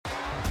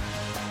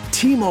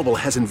T-Mobile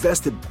has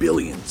invested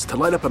billions to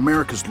light up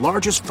America's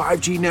largest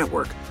 5G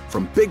network,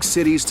 from big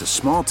cities to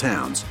small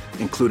towns,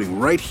 including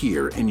right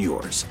here in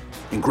yours.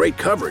 And great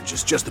coverage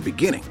is just the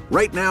beginning.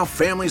 Right now,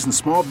 families and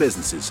small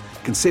businesses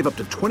can save up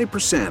to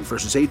 20%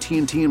 versus AT&T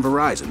and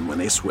Verizon when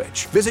they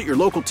switch. Visit your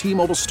local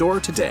T-Mobile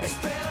store today.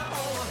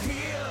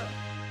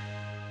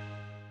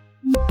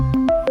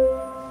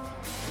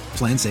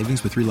 Plan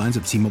savings with 3 lines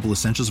of T-Mobile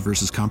Essentials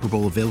versus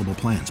comparable available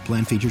plans.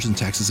 Plan features and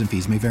taxes and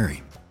fees may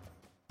vary.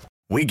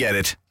 We get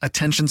it.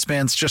 Attention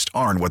spans just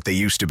aren't what they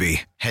used to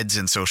be. Heads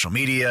in social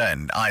media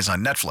and eyes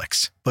on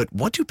Netflix. But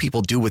what do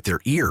people do with their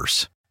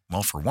ears?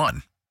 Well, for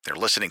one, they're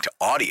listening to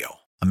audio.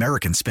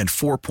 Americans spend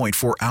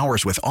 4.4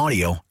 hours with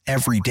audio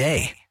every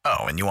day. Oh,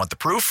 and you want the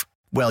proof?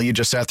 Well, you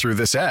just sat through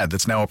this ad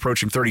that's now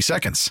approaching 30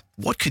 seconds.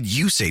 What could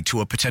you say to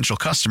a potential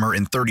customer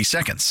in 30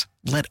 seconds?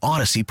 Let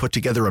Odyssey put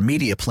together a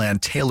media plan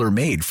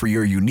tailor-made for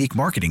your unique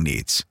marketing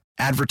needs.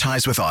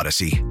 Advertise with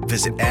Odyssey.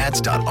 Visit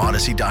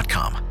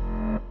ads.odyssey.com.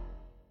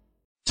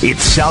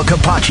 It's Sal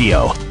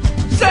Capaccio.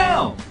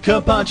 Sal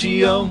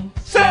Capaccio.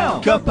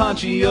 Sal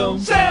Capaccio.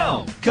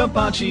 Sal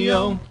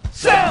Capaccio.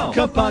 Sal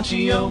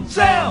Capaccio.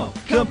 Sal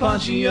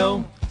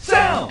Capaccio.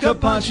 Sal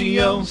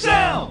Capaccio.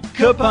 Sal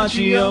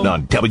Capaccio.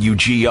 On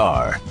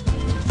WGR.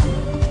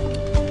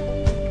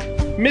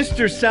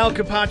 Mr. Sal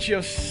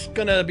Capaccio's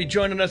going to be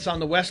joining us on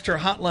the Wester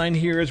Hotline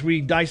here as we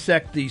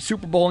dissect the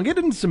Super Bowl and get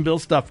into some Bill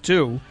stuff,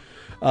 too.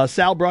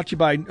 Sal, brought to you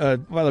by the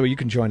way, you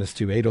can join us,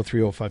 too,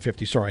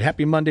 803-0550. Sorry,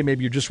 happy Monday.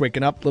 Maybe you're just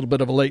waking up, a little bit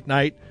of a late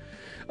night.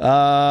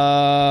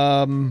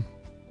 I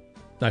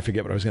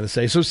forget what I was going to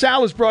say. So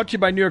Sal is brought to you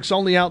by New York's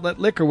only outlet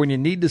liquor. When you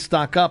need to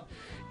stock up,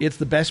 it's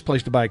the best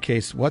place to buy a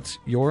case. What's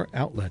your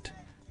outlet?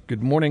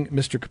 Good morning,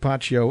 Mr.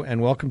 Capaccio,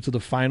 and welcome to the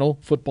final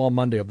Football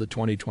Monday of the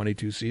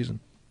 2022 season.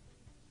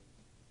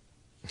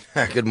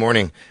 Good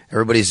morning.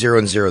 Everybody's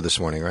 0-0 this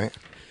morning, right?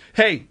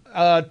 Hey,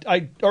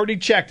 I already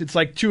checked. It's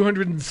like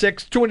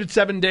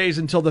 207 days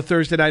until the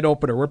Thursday night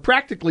opener. We're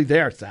practically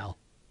there, Sal.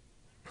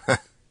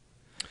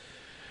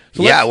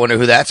 I wonder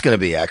who that's going to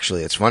be,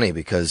 actually. It's funny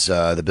because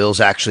the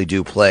Bills actually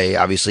do play,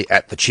 obviously,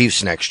 at the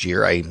Chiefs next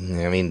year. I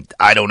mean,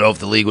 I don't know if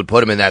the league would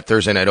put them in that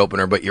Thursday night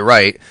opener, but you're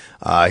right.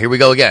 Here we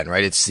go again,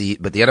 right?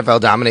 But the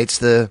NFL dominates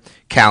the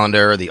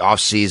calendar, the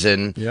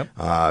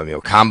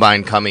offseason,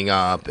 combine coming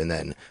up, and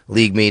then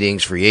league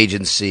meetings, free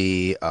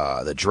agency,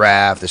 the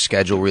draft, the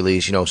schedule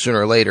release.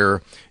 Sooner or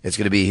later, it's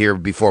going to be here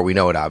before we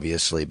know it,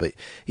 obviously. But,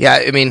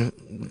 yeah, I mean,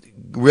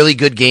 really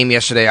good game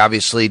yesterday.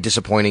 Obviously,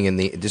 disappointing in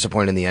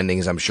the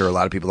endings. I'm sure a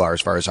lot of people are,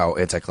 as far as how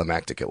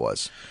anticlimactic it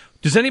was.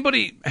 Does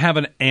anybody have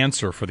an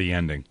answer for the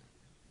ending?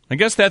 I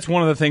guess that's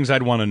one of the things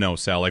I'd want to know,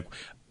 Sal. Like,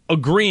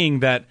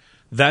 agreeing that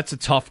that's a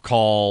tough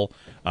call.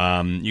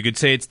 You could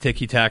say it's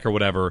ticky-tack or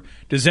whatever.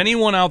 Does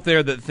anyone out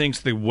there that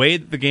thinks the way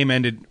that the game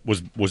ended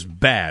was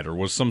bad or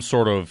was some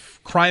sort of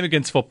crime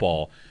against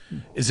football,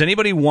 does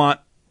anybody want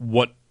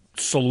what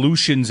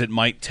solutions it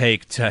might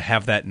take to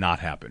have that not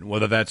happen?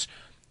 Whether that's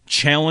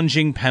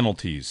challenging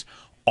penalties,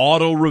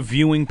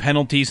 auto-reviewing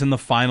penalties in the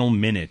final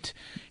minute.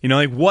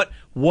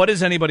 What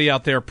is anybody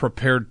out there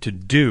prepared to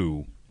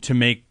do to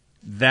make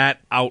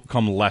that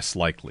outcome less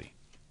likely?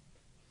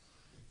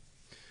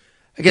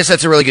 I guess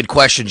that's a really good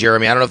question,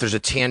 Jeremy. I don't know if there's a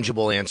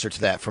tangible answer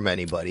to that from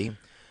anybody.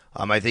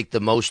 I think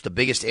the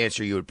biggest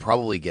answer you would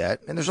probably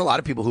get, and there's a lot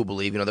of people who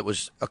believe, that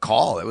was a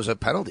call, it was a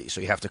penalty,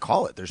 so you have to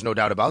call it. There's no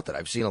doubt about that.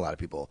 I've seen a lot of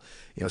people,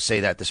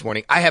 say that this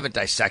morning. I haven't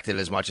dissected it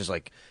as much as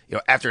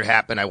after it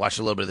happened, I watched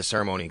a little bit of the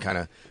ceremony and kind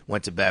of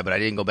went to bed, but I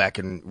didn't go back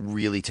and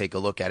really take a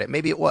look at it.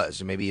 Maybe it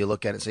was. Maybe you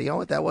look at it and say,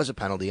 what, that was a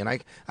penalty, and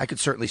I could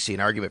certainly see an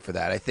argument for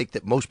that. I think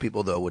that most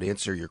people, though, would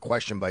answer your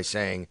question by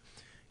saying,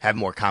 have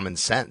more common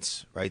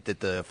sense, right? That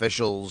the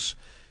officials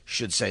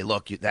should say,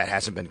 look, that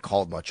hasn't been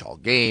called much all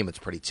game. It's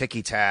pretty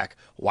ticky-tack.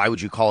 Why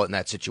would you call it in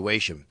that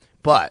situation?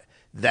 But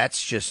that's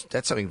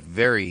something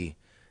very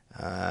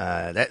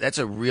that's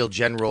a real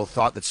general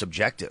thought that's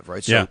subjective,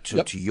 right? So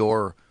to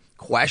your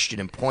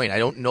question and point, I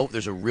don't know if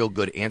there's a real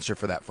good answer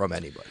for that from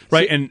anybody.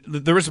 Right, and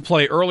there was a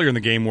play earlier in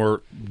the game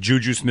where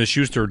Juju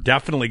Smith-Schuster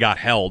definitely got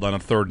held on a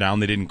third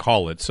down. They didn't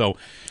call it. So,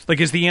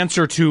 is the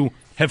answer to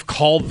have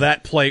called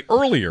that play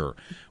earlier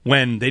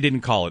when they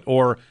didn't call it?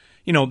 Or,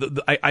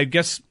 I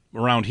guess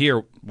around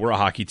here, we're a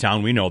hockey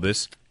town. We know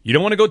this. You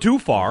don't want to go too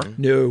far.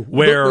 No.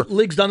 Where the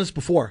league's done this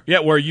before. Yeah,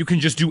 where you can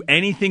just do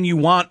anything you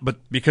want, but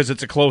because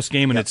it's a close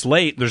game and it's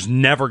late, there's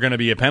never going to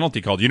be a penalty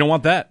called. You don't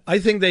want that. I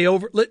think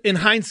in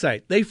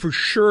hindsight, they for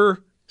sure,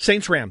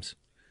 Saints-Rams,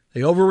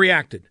 they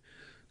overreacted.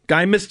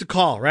 Guy missed a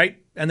call,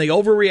 right? And they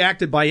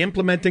overreacted by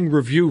implementing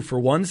review for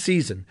one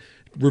season.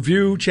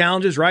 Review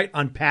challenges, right,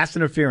 on pass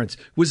interference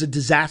was a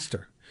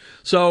disaster.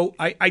 So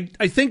I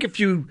think if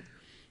you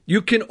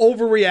can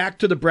overreact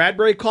to the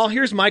Bradbury call.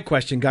 Here's my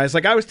question, guys.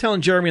 Like I was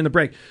telling Jeremy in the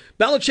break,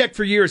 Belichick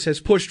for years has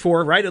pushed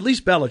for, right, at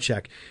least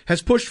Belichick,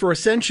 has pushed for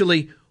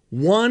essentially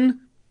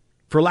one,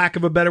 for lack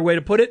of a better way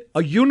to put it,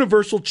 a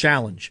universal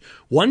challenge.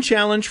 One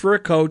challenge for a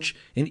coach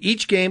in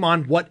each game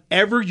on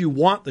whatever you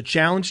want the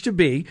challenge to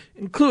be,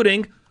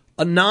 including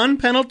a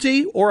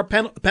non-penalty or a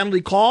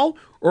penalty call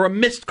or a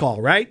missed call,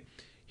 right?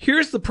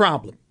 Here's the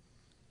problem.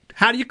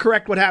 How do you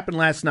correct what happened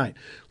last night?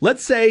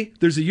 Let's say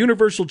there's a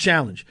universal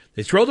challenge.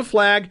 They throw the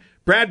flag,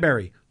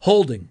 Bradbury,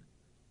 holding.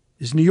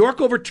 Is New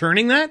York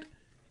overturning that?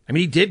 I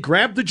mean, he did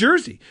grab the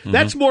jersey. Mm-hmm.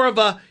 That's more of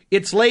a,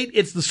 it's late,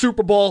 it's the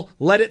Super Bowl,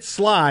 let it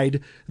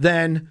slide,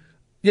 than,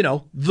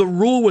 the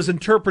rule was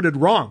interpreted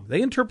wrong.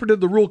 They interpreted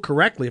the rule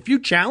correctly. If you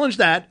challenge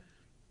that,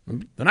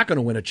 they're not going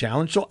to win a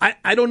challenge. So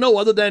I don't know,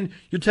 other than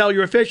you tell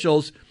your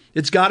officials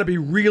it's got to be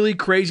really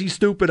crazy,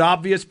 stupid,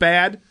 obvious,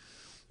 bad,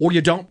 or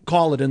you don't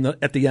call it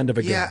at the end of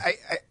a game. Yeah,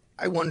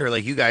 I wonder,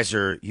 like, you guys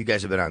have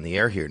been on the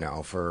air here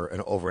now for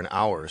over an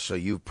hour, so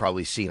you've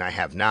probably seen, I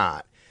have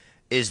not.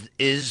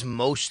 Is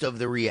most of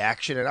the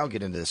reaction, and I'll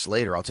get into this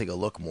later, I'll take a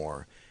look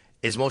more,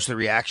 is most of the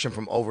reaction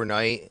from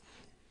overnight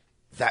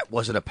that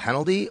wasn't a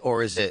penalty,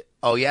 or is it,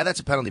 oh yeah, that's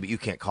a penalty, but you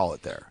can't call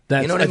it there?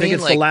 You know what I mean?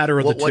 It's like, the latter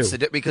of the two. What's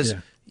the because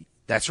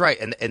that's right,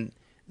 and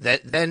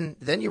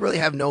then you really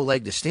have no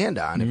leg to stand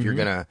on if you're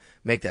going to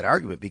make that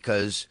argument,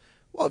 because,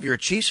 well, if you're a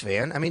Chiefs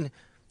fan, I mean,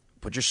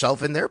 put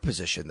yourself in their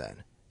position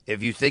then.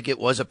 If you think it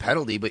was a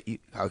penalty, but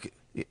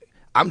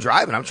I'm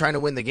driving, I'm trying to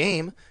win the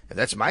game. If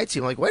that's my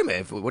team, I'm like, wait a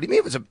minute, what do you mean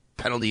if it's a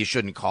penalty, you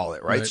shouldn't call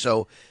it, right?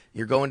 So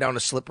you're going down a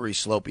slippery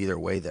slope either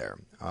way there.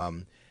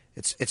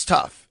 It's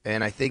tough,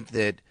 and I think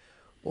that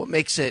what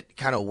makes it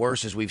kind of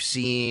worse is we've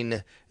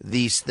seen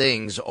these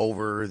things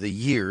over the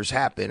years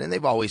happen, and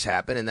they've always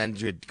happened, and then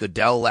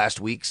Goodell last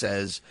week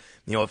says,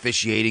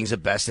 officiating's the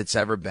best it's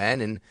ever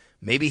been, and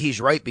maybe he's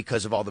right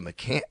because of all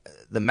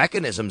the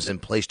mechanisms in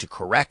place to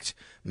correct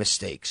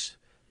mistakes,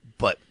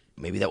 but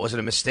maybe that wasn't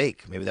a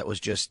mistake. Maybe that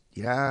was just,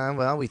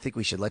 we think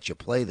we should let you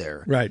play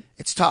there. Right.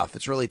 It's tough.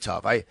 It's really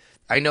tough.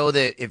 I know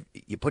that if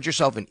you put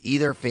yourself in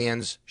either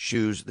fan's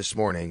shoes this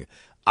morning,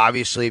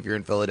 obviously if you're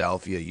in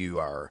Philadelphia, you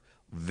are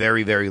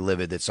very, very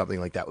livid that something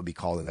like that would be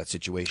called in that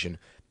situation.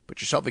 Put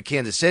yourself in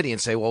Kansas City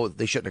and say, well,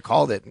 they shouldn't have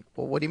called it.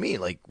 Well, what do you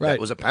mean? Like, that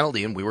was a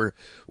penalty and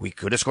we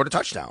could have scored a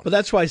touchdown. But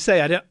that's why I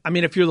say,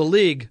 if you're the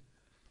league,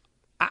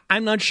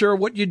 I'm not sure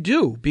what you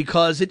do,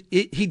 because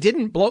he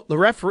didn't blow the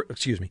referee.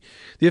 Excuse me,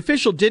 the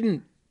official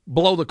didn't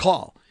blow the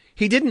call.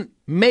 He didn't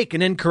make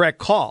an incorrect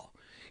call.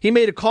 He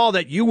made a call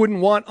that you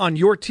wouldn't want on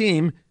your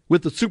team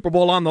with the Super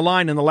Bowl on the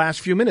line in the last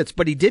few minutes.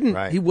 But he didn't.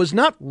 Right. He was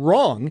not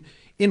wrong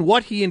in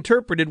what he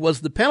interpreted was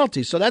the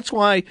penalty. So that's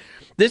why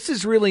this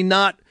is really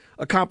not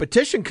a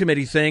competition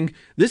committee thing.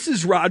 This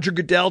is Roger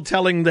Goodell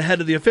telling the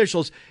head of the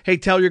officials, hey,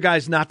 tell your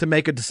guys not to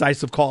make a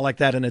decisive call like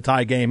that in a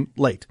tie game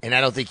late. And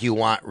I don't think you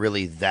want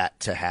really that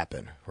to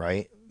happen,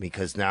 right?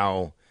 Because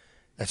now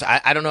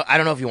I don't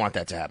know if you want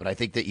that to happen. I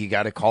think that you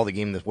got to call the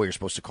game the way you're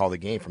supposed to call the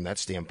game from that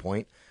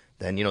standpoint.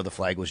 Then, the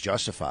flag was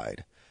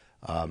justified.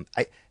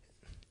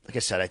 Like I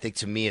said, I think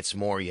to me it's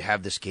more you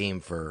have this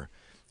game for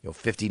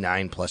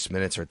 59 plus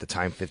minutes, or at the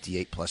time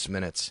 58 plus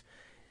minutes.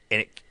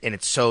 And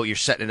it's so you're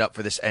setting it up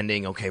for this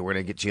ending. Okay, we're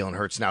going to get Jalen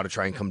Hurts now to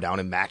try and come down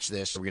and match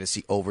this. We're going to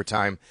see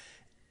overtime.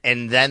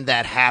 And then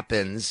that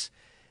happens,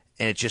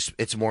 and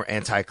it's more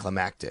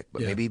anticlimactic.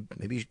 But maybe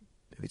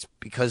it's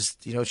because,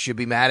 should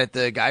be mad at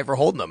the guy for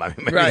holding them. I mean,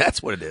 maybe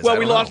that's what it is. Well,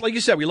 we lost, like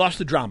you said, we lost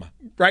the drama,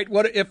 right?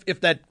 What if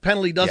that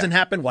penalty doesn't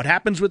happen? What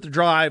happens with the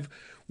drive?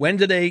 When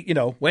did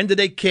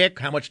they kick?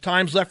 How much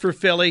time's left for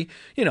Philly?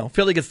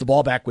 Philly gets the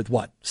ball back with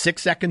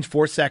 6 seconds,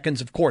 4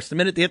 seconds. Of course, the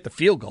minute they hit the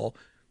field goal,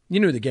 you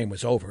knew the game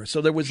was over.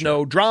 So there was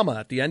no drama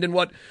at the end. And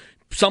what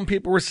some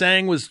people were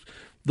saying was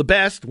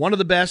one of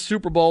the best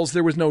Super Bowls,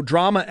 there was no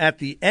drama at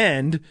the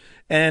end.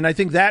 And I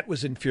think that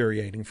was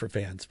infuriating for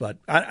fans. But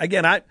I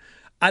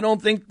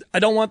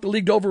don't want the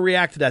league to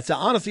overreact to that. So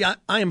honestly, I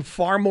am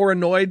far more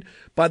annoyed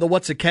by the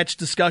what's a catch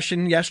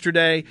discussion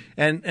yesterday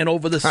and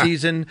over the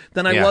season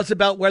than I was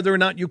about whether or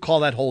not you call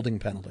that holding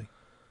penalty.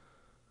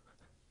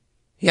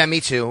 Yeah,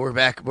 me too. We're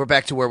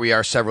back to where we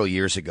are several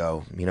years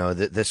ago.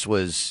 This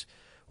was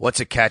what's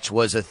a catch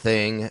was a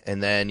thing,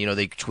 and then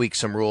they tweaked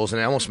some rules,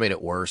 and it almost made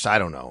it worse. I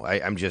don't know.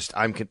 I'm just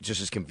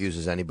as confused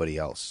as anybody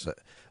else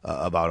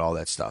about all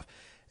that stuff.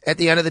 At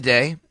the end of the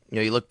day,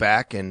 you look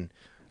back, and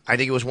I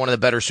think it was one of the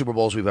better Super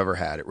Bowls we've ever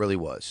had. It really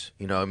was.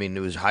 It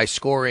was high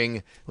scoring.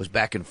 It was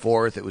back and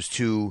forth. It was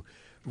two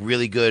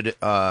really good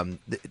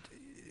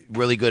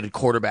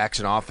quarterbacks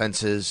and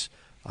offenses.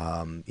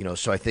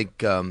 So I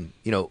think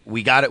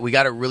we got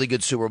a really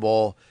good Super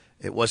Bowl.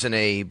 It wasn't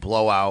a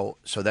blowout,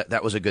 so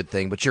that was a good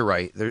thing. But you're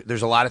right.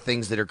 There's a lot of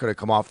things that are going to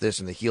come off this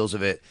and the heels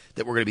of it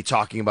that we're going to be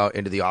talking about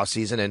into the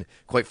offseason. And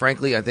quite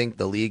frankly, I think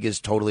the league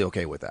is totally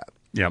okay with that.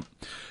 Yep.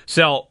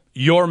 Sal,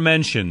 your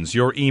mentions,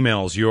 your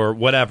emails, your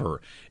whatever,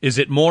 is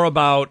it more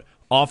about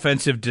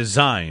offensive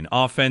design,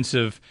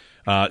 offensive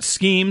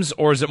schemes,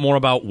 or is it more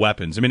about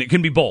weapons? I mean, it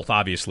can be both,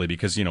 obviously,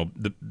 because,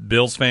 the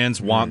Bills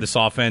fans want this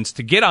offense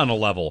to get on a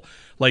level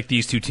like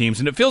these two teams.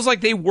 And it feels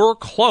like they were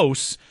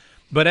close.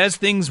 But as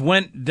things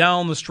went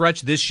down the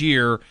stretch this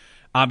year,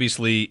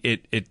 obviously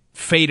it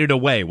faded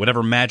away.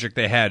 Whatever magic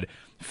they had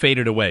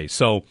faded away.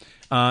 So,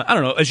 I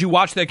don't know, as you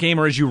watch that game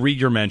or as you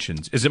read your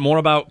mentions, is it more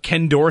about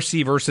Ken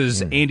Dorsey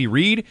versus Andy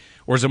Reid,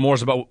 or is it more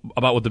about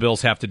what the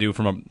Bills have to do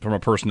from a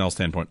personnel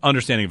standpoint?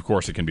 Understanding, of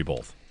course, it can be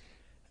both.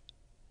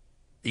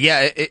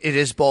 Yeah, it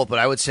is both, but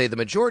I would say the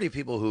majority of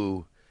people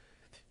who,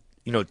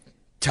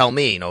 tell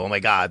me, oh my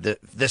God,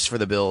 this for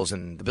the Bills,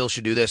 and the Bills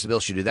should do this, the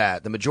Bills should do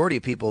that. The majority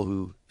of people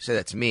who say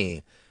that to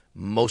me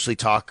mostly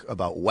talk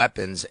about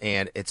weapons,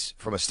 and it's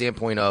from a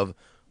standpoint of,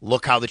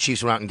 look how the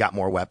Chiefs went out and got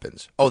more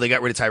weapons. Oh, they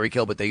got rid of Tyreek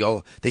Hill, but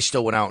they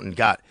still went out and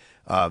got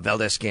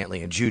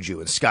Valdez-Scantling and Juju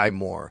and Sky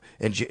Moore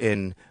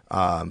and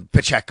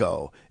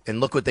Pacheco, and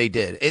look what they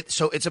did.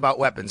 So it's about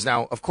weapons.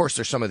 Now, of course,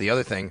 there's some of the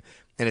other thing,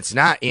 and it's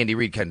not Andy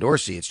Reid, Ken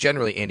Dorsey. It's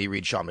generally Andy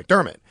Reid, Sean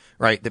McDermott,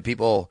 right, that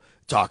people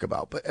talk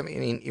about. But, I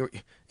mean,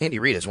 Andy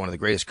Reid is one of the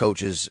greatest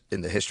coaches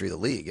in the history of the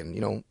league,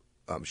 and,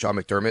 Sean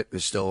McDermott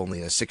is still only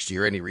in his sixth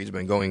year. Andy Reid's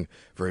been going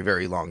for a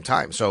very long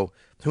time. So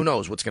who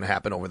knows what's going to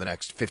happen over the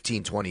next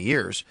 15, 20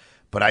 years.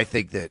 But I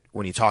think that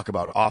when you talk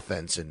about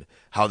offense and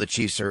how the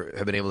Chiefs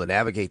have been able to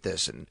navigate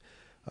this and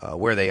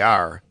where they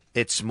are,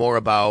 it's more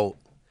about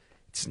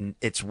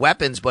it's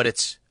weapons, but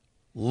it's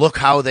look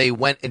how they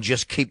went and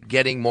just keep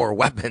getting more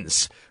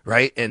weapons,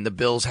 right? And the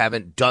Bills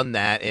haven't done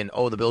that. And,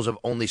 the Bills have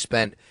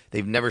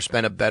they've never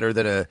spent a better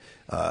than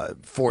a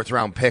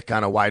fourth-round pick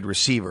on a wide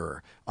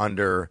receiver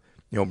under,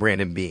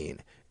 Brandon Beane.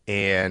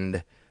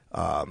 And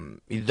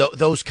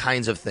those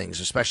kinds of things,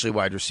 especially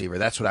wide receiver,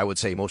 that's what I would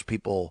say most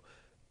people,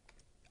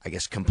 I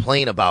guess,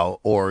 complain about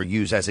or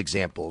use as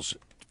examples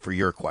for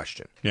your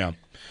question. Yeah.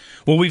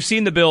 Well, we've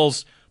seen the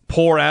Bills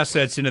pour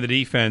assets into the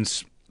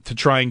defense to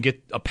try and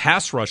get a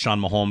pass rush on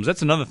Mahomes.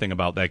 That's another thing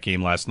about that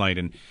game last night.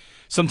 And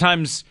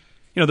sometimes,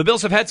 the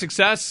Bills have had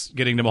success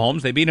getting to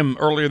Mahomes. They beat him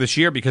earlier this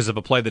year because of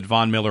a play that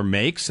Von Miller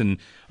makes and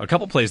a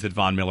couple plays that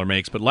Von Miller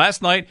makes. But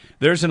last night,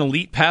 there's an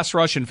elite pass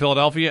rush in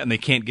Philadelphia, and they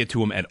can't get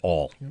to him at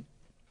all.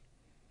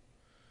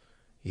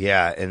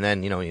 Yeah, and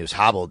then, he was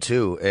hobbled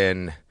too,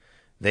 and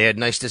they had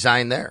nice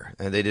design there,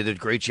 and they did a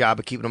great job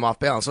of keeping him off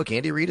balance. Look,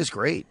 Andy Reid is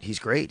great. He's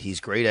great. He's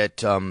great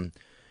at,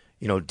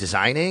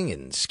 designing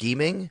and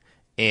scheming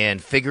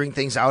and figuring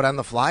things out on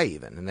the fly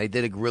even, and they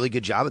did a really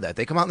good job of that.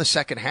 They come out in the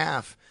second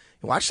half.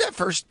 Watch that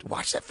first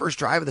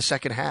drive of the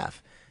second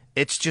half.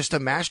 It's just a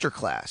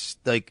masterclass.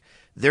 Like,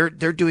 they're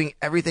doing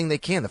everything they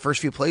can. The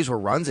first few plays were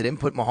runs. They didn't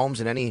put Mahomes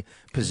in any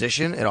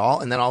position at all,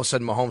 and then all of a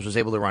sudden Mahomes was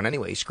able to run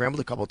anyway. He scrambled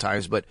a couple of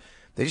times, but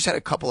they just had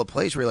a couple of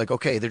plays where you're like,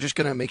 okay, they're just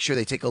going to make sure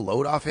they take a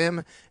load off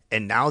him.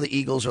 And now the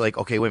Eagles are like,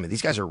 okay, wait a minute,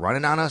 these guys are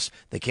running on us.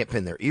 They can't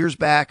pin their ears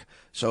back.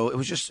 So it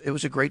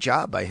was a great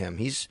job by him.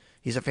 He's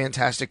a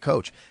fantastic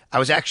coach. I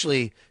was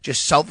actually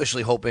just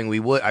selfishly hoping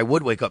I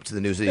would wake up to the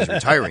news that he's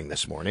retiring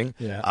this morning.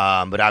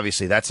 Yeah. But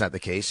obviously that's not the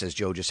case, as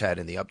Joe just had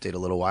in the update a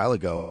little while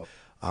ago.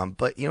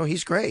 But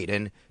he's great,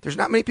 and there's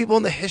not many people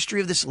in the history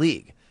of this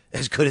league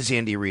as good as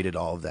Andy Reid at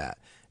all of that.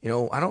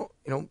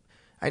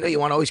 I know you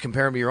want to always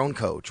compare him to your own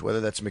coach, whether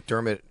that's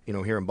McDermott,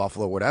 here in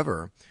Buffalo,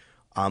 whatever.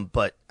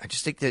 But I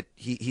just think that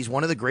he's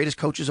one of the greatest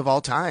coaches of all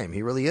time.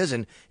 He really is.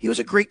 And he was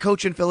a great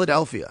coach in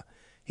Philadelphia.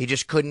 He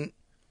just couldn't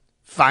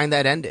find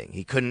that ending.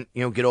 He couldn't,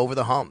 get over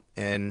the hump.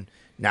 And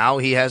now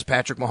he has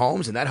Patrick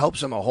Mahomes, and that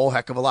helps him a whole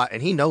heck of a lot.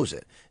 And he knows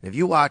it. And if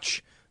you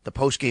watch the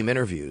post-game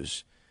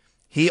interviews,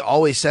 he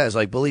always says,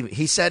 believe me,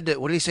 he said,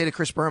 what did he say to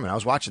Chris Berman? I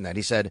was watching that.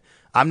 He said,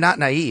 I'm not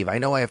naive. I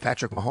know I have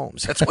Patrick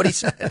Mahomes. That's what he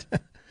said.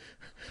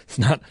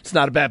 It's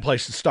not a bad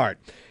place to start.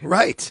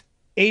 Right.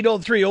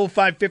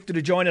 803-0550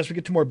 to join us. We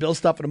get to more Bill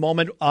stuff in a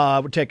moment.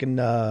 We're taking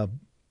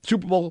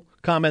Super Bowl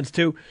comments,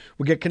 too.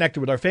 We'll get connected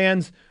with our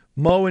fans.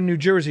 Mo in New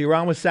Jersey. You're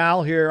on with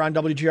Sal here on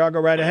WGR. Go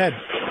right ahead.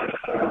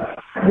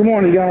 Good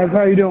morning, guys. How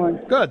are you doing?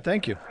 Good,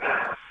 thank you.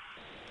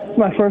 It's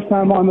my first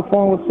time on the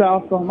phone with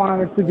Sal, so I'm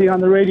honored to be on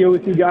the radio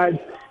with you guys.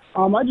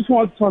 I just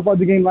wanted to talk about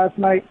the game last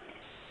night.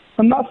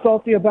 I'm not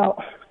salty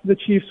about the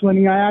Chiefs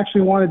winning. I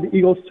actually wanted the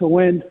Eagles to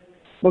win.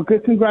 But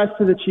good congrats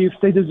to the Chiefs.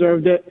 They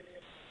deserved it.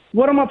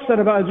 What I'm upset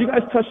about is you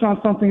guys touched on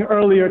something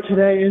earlier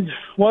today.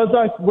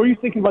 Were you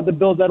thinking about the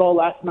Bills at all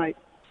last night?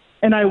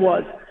 And I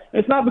was.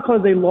 It's not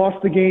because they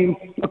lost the game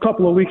a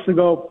couple of weeks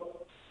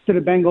ago to the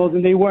Bengals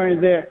and they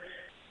weren't there.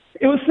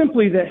 It was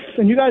simply this.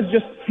 And you guys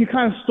you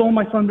kind of stole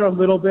my thunder a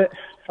little bit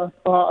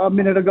a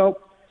minute ago.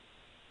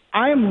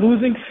 I am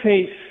losing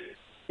faith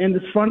in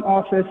this front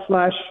office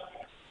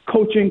 /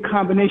 coaching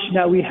combination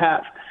that we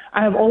have.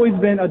 I have always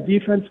been a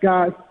defense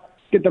guy,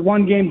 get the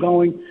run game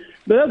going.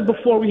 But that's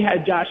before we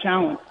had Josh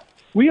Allen.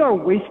 We are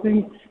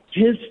wasting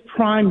his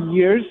prime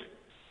years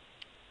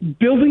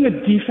building a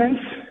defense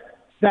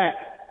that,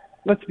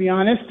 let's be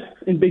honest,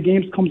 in big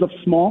games comes up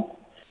small.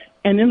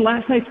 And in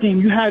last night's game,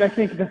 you had, I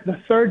think,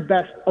 the third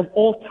best of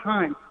all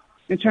time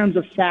in terms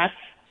of sacks.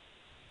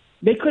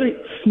 They couldn't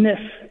sniff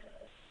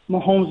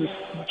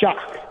Mahomes'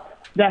 jock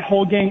that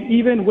whole game,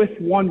 even with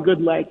one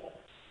good leg.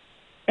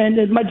 And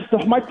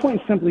my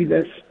point is simply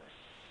this.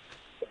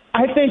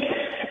 I think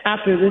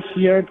after this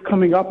year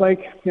coming up, hey,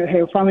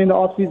 we're finally in the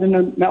offseason,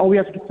 and now all we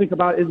have to think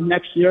about is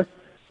next year.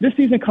 This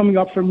season coming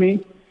up for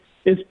me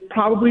is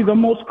probably the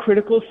most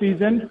critical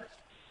season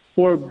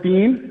for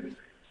Beane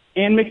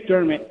and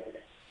McDermott.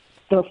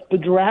 The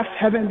drafts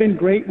haven't been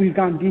great. We've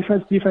gone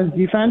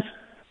defense.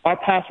 Our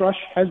pass rush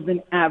has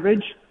been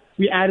average.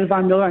 We added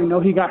Von Miller. I know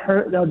he got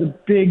hurt. That was a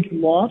big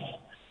loss.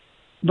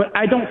 but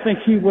I don't think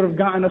he would have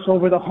gotten us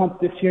over the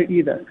hump this year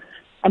either.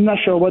 I'm not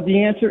sure what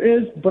the answer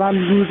is, but I'm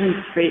losing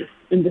faith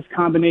in this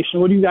combination.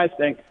 What do you guys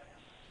think?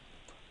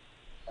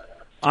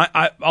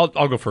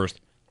 I'll go first.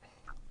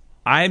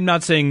 I'm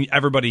not saying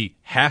everybody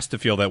has to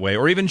feel that way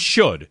or even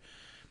should,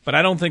 but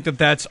I don't think that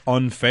that's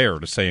unfair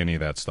to say any of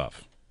that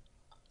stuff.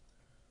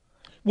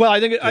 Well, I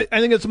think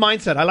it's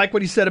mindset. I like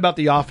what he said about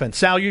the offense.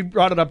 Sal, you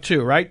brought it up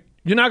too, right?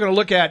 You're not going to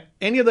look at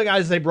any of the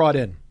guys they brought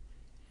in.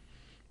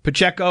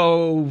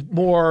 Pacheco,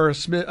 Moore,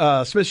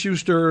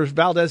 Smith-Schuster,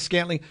 Valdez,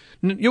 Scantling.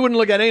 You wouldn't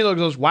look at any of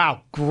those.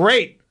 Wow,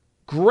 great,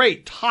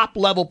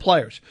 top-level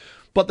players.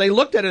 But they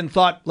looked at it and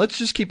thought, let's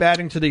just keep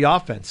adding to the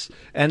offense.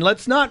 And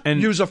let's not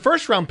use a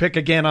first-round pick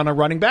again on a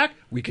running back.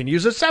 We can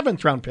use a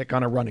seventh-round pick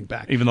on a running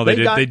back. Even though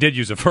they did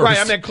use a first. Right,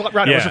 I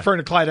was referring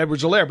to Clyde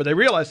Edwards-Helaire, but they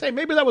realized, hey,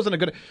 maybe that wasn't a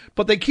good.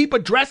 But they keep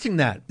addressing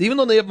that, even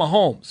though they have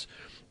Mahomes.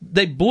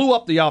 They blew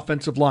up the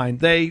offensive line.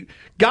 They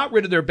got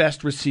rid of their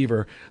best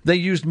receiver. They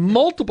used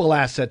multiple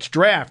assets,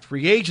 draft,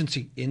 free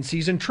agency,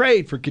 in-season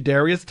trade for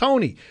Kadarius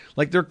Toney.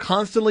 Like, they're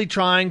constantly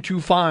trying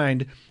to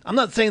find, I'm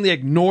not saying they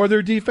ignore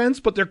their defense,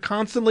 but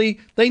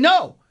they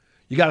know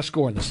you got to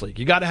score in this league.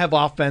 You got to have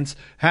offense,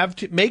 have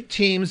to make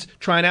teams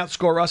try and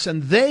outscore us,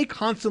 and they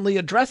constantly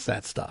address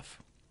that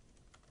stuff.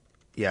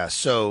 Yeah,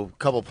 so a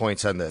couple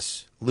points on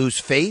this. Lose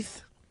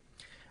faith?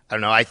 I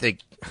don't know,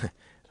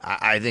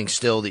 I think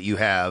still that you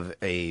have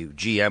a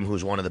GM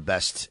who's one of the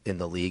best in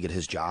the league at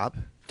his job.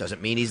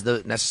 Doesn't mean he's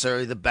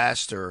necessarily the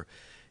best or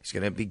he's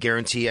going to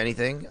guarantee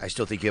anything. I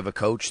still think you have a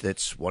coach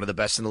that's one of the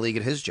best in the league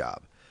at his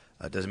job.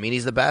 Doesn't mean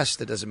he's the best.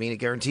 That doesn't mean it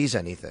guarantees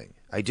anything.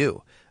 I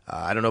do.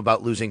 I don't know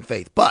about losing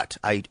faith. But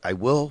I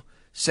will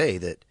say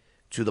that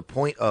to the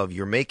point of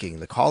you're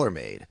making, the caller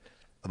made,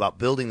 about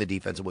building the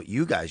defense and what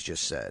you guys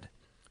just said,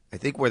 I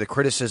think where the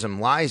criticism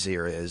lies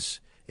here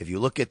is if you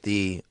look at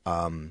the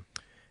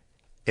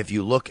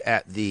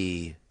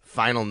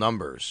final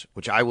numbers,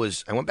 which I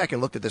went back and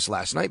looked at this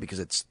last night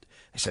because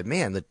I said,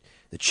 man, the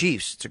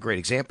Chiefs, it's a great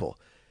example.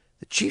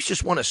 The Chiefs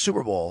just won a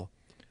Super Bowl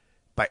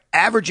by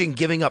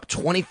giving up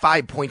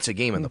 25 points a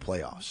game in the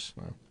playoffs.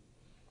 Wow.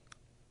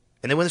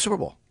 And they win the Super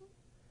Bowl.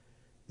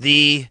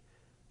 The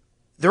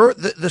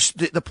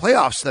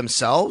playoffs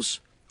themselves,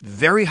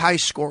 very high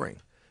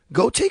scoring.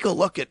 Go take a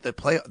look at the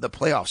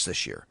playoffs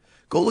this year.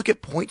 Go look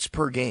at points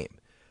per game,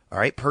 all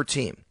right, per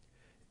team.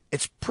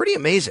 It's pretty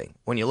amazing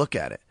when you look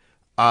at it.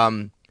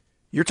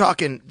 You're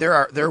talking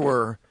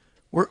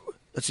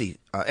let's see,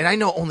 and I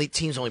know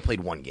teams only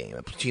played one game.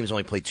 Teams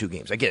only played two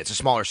games. I get it. It's a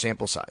smaller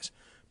sample size.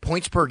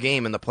 Points per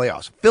game in the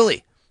playoffs.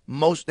 Philly,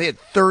 they had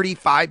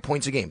 35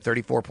 points a game,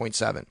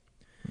 34.7.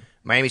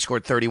 Miami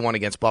scored 31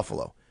 against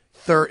Buffalo.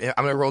 I'm going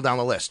to roll down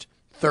the list.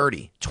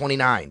 30,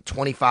 29,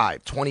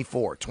 25,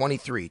 24,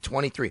 23,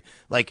 23.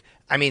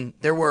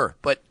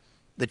 But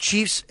the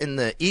Chiefs and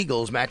the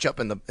Eagles match up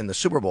in the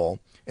Super Bowl.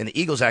 And the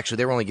Eagles, actually,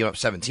 they were only giving up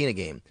 17 a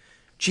game.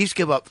 Chiefs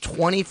give up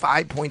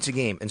 25 points a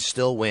game and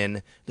still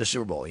win the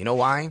Super Bowl. You know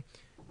why?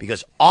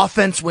 Because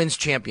offense wins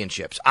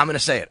championships. I'm going to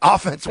say it.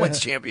 Offense wins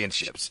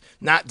championships,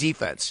 not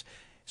defense.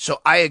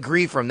 So I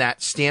agree from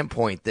that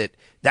standpoint that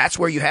that's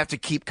where you have to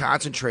keep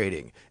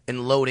concentrating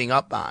and loading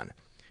up on.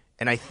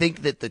 And I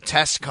think that the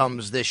test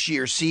comes this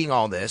year, seeing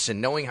all this and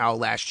knowing how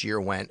last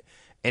year went,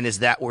 and is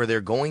that where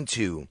they're going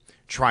to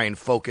try and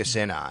focus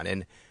in on?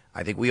 And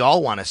I think we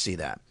all want to see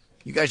that.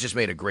 You guys just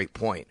made a great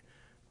point.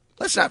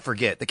 Let's not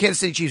forget, the Kansas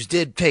City Chiefs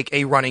did take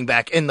a running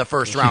back in the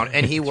first round,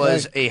 and he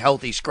was a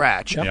healthy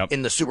scratch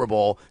in the Super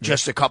Bowl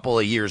just a couple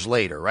of years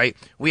later, right?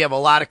 We have a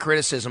lot of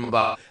criticism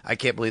about, I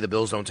can't believe the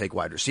Bills don't take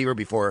wide receiver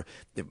before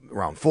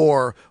round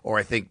 4, or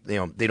I think they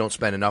don't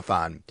spend enough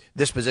on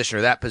this position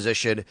or that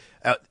position.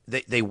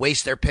 They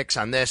waste their picks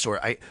on this, or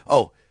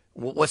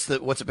what's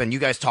it been? You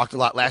guys talked a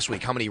lot last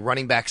week, how many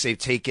running backs they've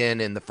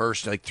taken in the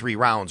first 3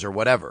 rounds or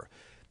whatever.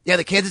 Yeah,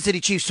 the Kansas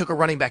City Chiefs took a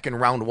running back in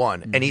round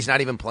 1, and he's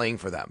not even playing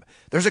for them.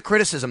 There's a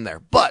criticism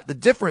there. But the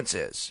difference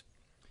is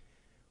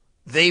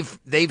they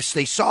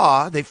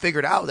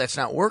figured out that's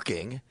not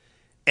working,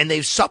 and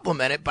they've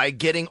supplemented by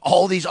getting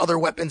all these other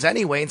weapons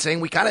anyway and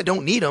saying we kind of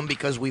don't need them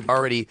because we've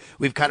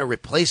kind of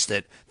replaced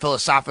it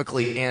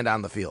philosophically and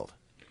on the field.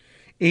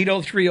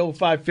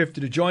 803-0550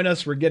 to join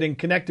us. We're getting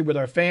connected with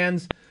our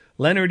fans.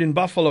 Leonard in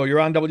Buffalo,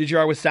 you're on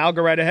WGR with Sal.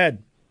 Go right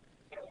ahead.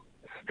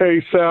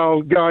 Hey,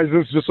 Sal, guys,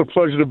 it's just a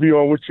pleasure to be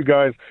on with you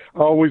guys. I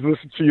always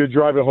listen to you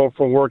driving home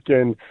from work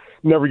and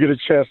never get a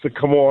chance to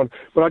come on.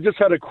 But I just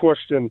had a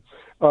question.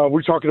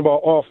 We're talking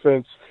about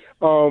offense.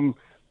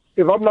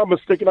 If I'm not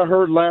mistaken, I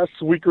heard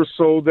last week or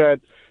so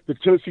that the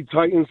Tennessee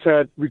Titans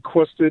had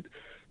requested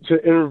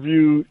to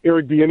interview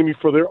Eric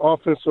Bieniemy for their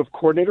offensive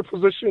coordinator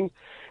position.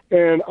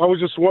 And I was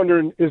just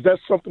wondering, is that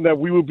something that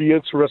we would be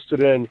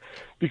interested in?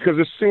 Because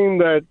it seemed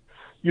that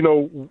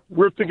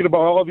we're thinking about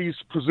all these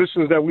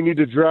positions that we need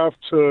to draft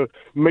to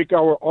make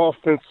our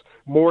offense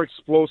more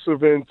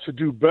explosive and to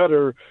do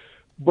better.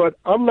 But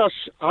I'm not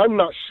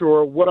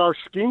sure what our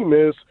scheme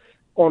is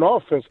on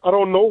offense. I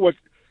don't know what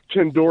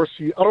Ken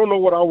Dorsey, I don't know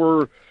what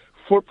our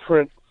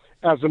footprint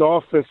as an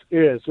offense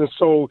is. And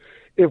so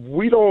if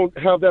we don't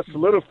have that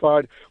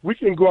solidified, we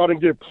can go out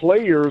and get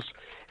players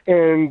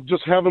and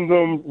just having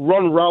them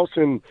run routes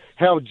and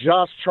have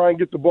Josh try and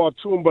get the ball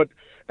to him. But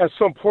at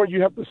some point,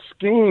 you have to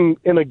scheme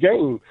in a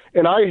game.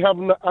 And I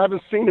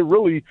haven't seen it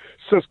really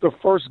since the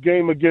first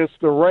game against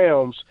the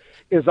Rams,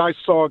 as I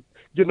saw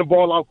getting the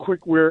ball out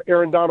quick where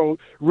Aaron Donald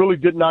really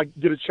did not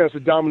get a chance to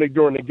dominate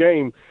during the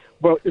game.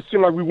 But it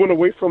seemed like we went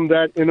away from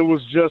that, and it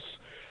was just,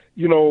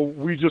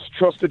 we just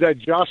trusted that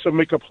Josh would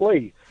make a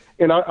play.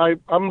 And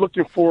I'm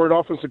looking for an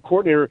offensive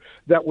coordinator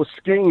that was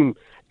scheme,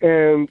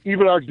 and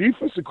even our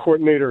defensive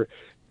coordinator.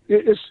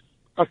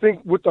 I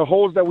think with the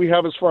holes that we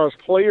have as far as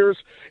players,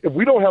 if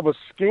we don't have a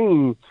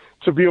scheme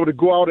to be able to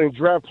go out and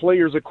draft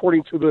players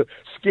according to the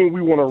scheme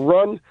we want to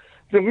run,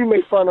 then we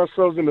may find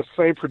ourselves in the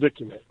same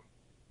predicament.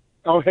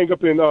 I'll hang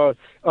up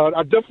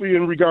I definitely,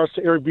 in regards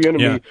to Eric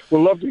Bieniemy, would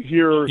love to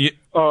hear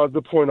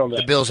the point on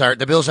that.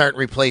 The Bills aren't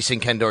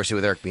replacing Ken Dorsey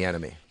with Eric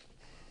Bieniemy.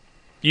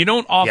 You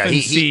don't often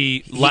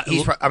see.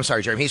 I'm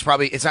sorry, Jeremy. He's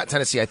probably, it's not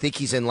Tennessee. I think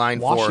he's in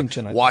line for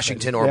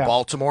Washington or yeah.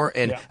 Baltimore.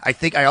 And I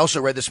think I also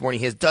read this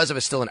morning he does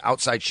have still an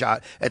outside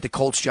shot at the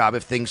Colts job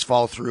if things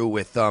fall through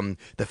with the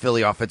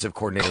Philly offensive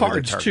coordinator.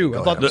 Cards too.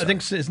 I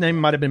think his name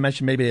might have been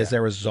mentioned maybe as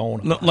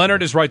Arizona.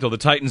 Leonard is right though. The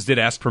Titans did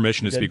ask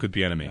permission to speak with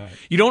Bieniemy. Right.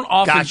 You don't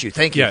often. Got you.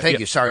 Thank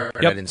you. Sorry, I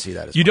didn't see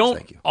that. As you much.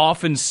 don't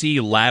often see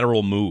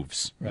lateral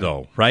moves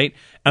though, right?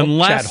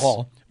 Unless Chad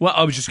Hall. Well,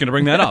 I was just going to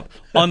bring that up.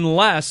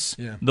 Unless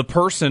the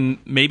person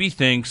maybe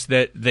thinks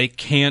that they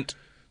can't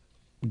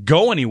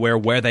go anywhere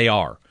where they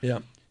are. Yeah.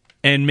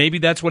 And maybe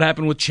that's what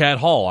happened with Chad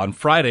Hall. On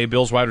Friday,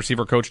 Bills wide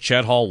receiver coach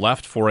Chad Hall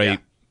left for a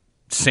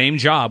same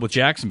job with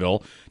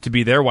Jacksonville to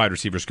be their wide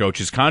receivers coach.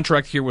 His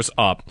contract here was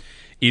up.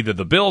 Either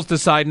the Bills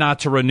decide not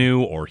to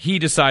renew or he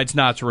decides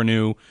not to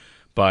renew.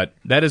 But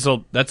that's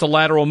a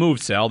lateral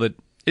move, Sal. That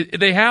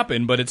they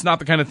happen, but it's not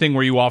the kind of thing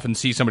where you often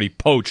see somebody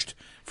poached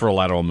for a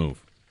lateral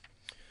move.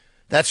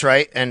 That's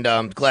right, and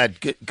glad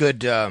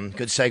good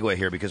segue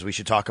here because we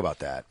should talk about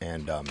that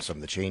and some of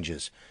the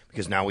changes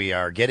because now we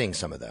are getting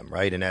some of them,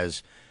 right?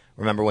 And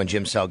remember when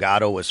Jim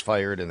Salgado was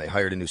fired and they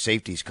hired a new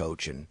safeties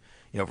coach, and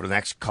for the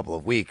next couple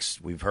of weeks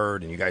we've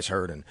heard and you guys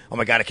heard, and oh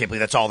my God, I can't believe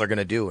that's all they're going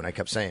to do. And I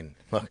kept saying,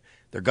 look,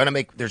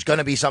 there's going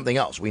to be something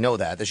else. We know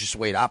that. That's just the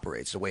way it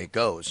operates, the way it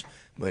goes.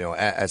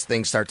 As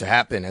things start to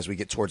happen, as we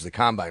get towards the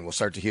combine, we'll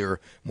start to hear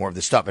more of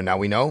this stuff. And now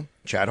we know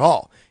Chad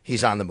Hall,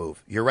 he's on the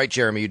move. You're right,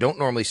 Jeremy. You don't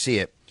normally see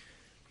it.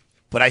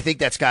 But I think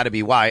that's got to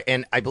be why.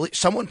 And I believe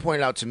someone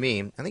pointed out to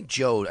me, I think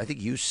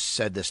you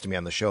said this to me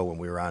on the show when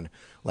we were on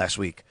last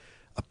week.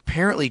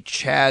 Apparently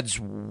Chad's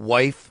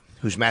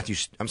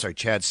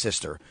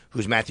sister,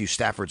 who's Matthew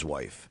Stafford's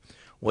wife,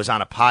 was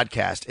on a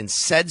podcast and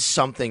said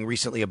something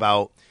recently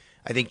about,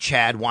 I think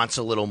Chad wants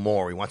a little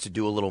more. He wants to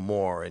do a little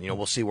more. And,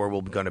 we'll see where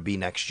we're going to be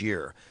next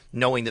year,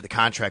 knowing that the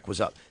contract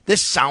was up. It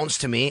sounds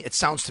to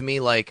me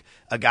like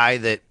a guy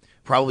that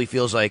probably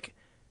feels like,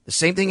 the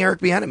same thing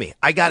Eric Bieniemy.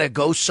 I got to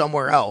go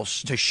somewhere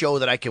else to show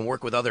that I can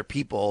work with other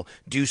people,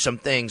 do some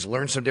things,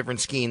 learn some different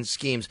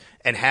schemes,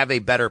 and have a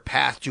better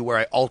path to where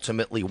I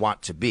ultimately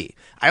want to be.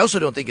 I also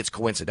don't think it's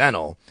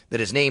coincidental that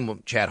his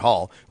name, Chad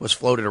Hall, was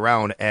floated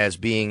around as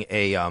being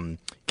a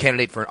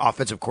candidate for an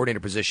offensive coordinator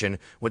position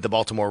with the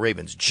Baltimore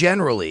Ravens.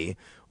 Generally,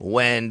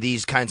 when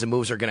these kinds of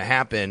moves are going to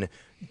happen,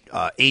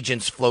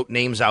 agents float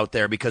names out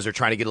there because they're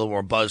trying to get a little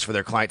more buzz for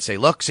their client to say,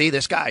 look, see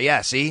this guy.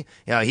 Yeah, see,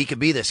 he could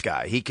be this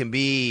guy. He can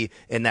be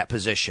in that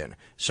position.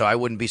 So I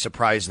wouldn't be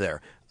surprised there.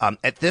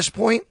 At this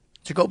point,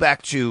 to go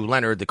back to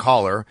Leonard, the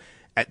caller,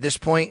 at this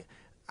point,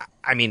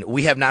 I mean,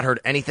 we have not heard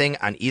anything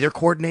on either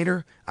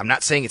coordinator. I'm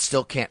not saying it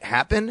still can't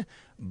happen,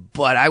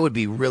 but I would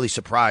be really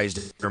surprised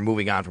if they're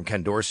moving on from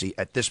Ken Dorsey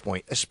at this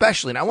point,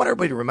 especially, and I want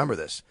everybody to remember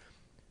this,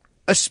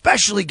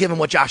 especially given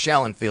what Josh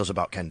Allen feels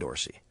about Ken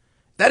Dorsey.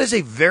 That is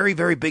a very,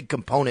 very big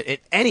component in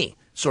any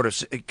sort of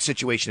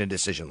situation and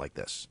decision like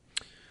this.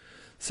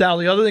 Sal,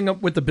 the other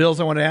thing with the Bills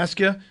I want to ask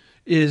you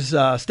is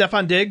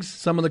Stefon Diggs,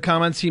 some of the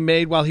comments he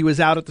made while he was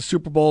out at the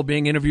Super Bowl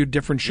being interviewed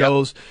different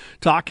shows,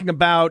 talking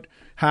about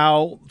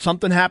how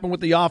something happened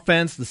with the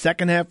offense the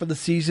second half of the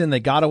season. They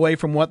got away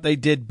from what they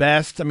did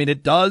best. I mean,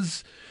 it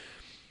does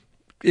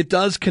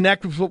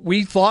connect with what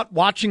we thought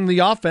watching the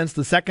offense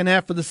the second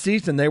half of the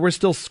season. They were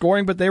still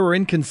scoring, but they were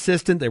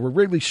inconsistent. They were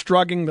really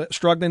struggling.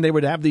 They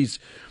would have these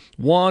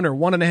 1 or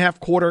 1.5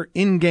 quarter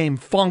in-game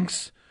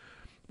funks.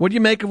 What do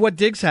you make of what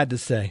Diggs had to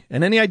say?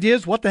 And any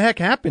ideas what the heck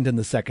happened in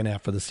the second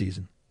half of the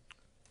season?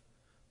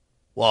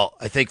 Well,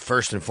 I think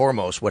first and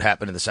foremost what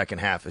happened in the second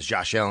half is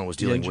Josh Allen was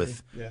dealing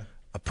with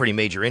a pretty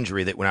major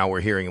injury that now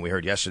we're hearing, and we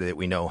heard yesterday that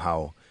we know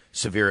how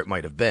severe it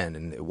might have been,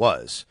 and it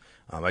was.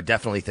 I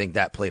definitely think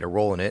that played a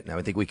role in it, and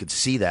I think we could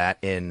see that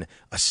in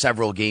a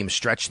several-game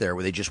stretch there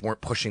where they just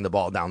weren't pushing the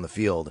ball down the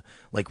field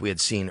like we had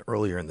seen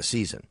earlier in the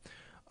season.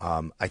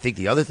 I think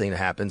the other thing that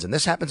happens, and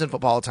this happens in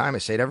football all the time, I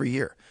say it every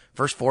year,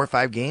 first 4 or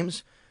 5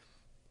 games,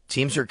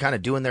 teams are kind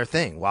of doing their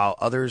thing while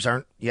others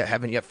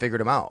haven't yet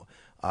figured them out.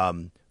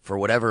 For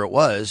whatever it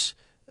was,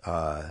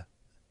 I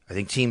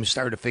think teams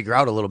started to figure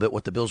out a little bit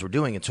what the Bills were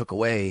doing and took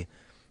away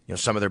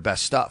some of their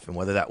best stuff, and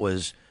whether that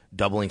was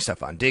doubling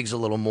Stephon Diggs a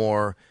little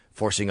more,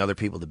 forcing other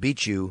people to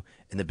beat you,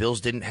 and the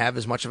Bills didn't have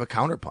as much of a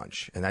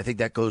counterpunch. And I think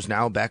that goes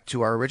now back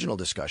to our original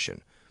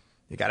discussion.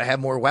 You got to have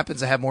more weapons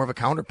to have more of a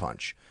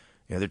counterpunch.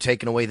 They're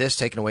taking away this,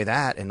 taking away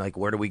that, and like,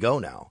 where do we go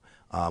now?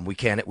 We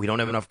don't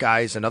have enough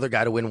guys, another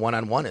guy to win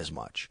one-on-one as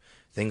much,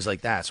 things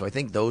like that. So I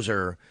think those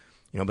are,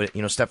 but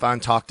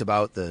Stephon talked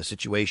about the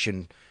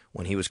situation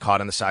when he was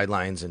caught on the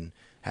sidelines and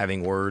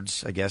having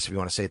words, I guess, if you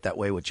want to say it that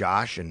way, with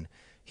Josh. And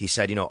he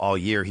said, all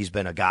year he's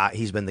been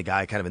the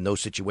guy kind of in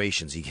those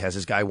situations. He has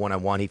his guy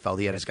one-on-one. He felt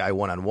he had his guy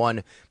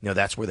one-on-one.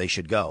 That's where they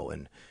should go.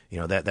 And,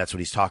 that's what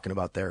he's talking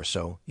about there.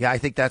 So, yeah, I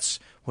think that's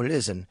what it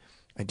is. And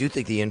I do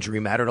think the injury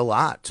mattered a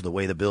lot to the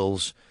way the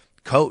Bills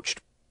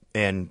coached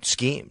and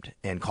schemed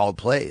and called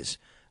plays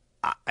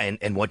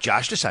and what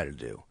Josh decided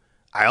to do.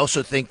 I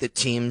also think that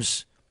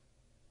teams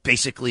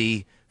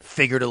basically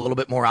figured a little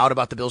bit more out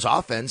about the Bills'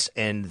 offense,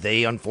 and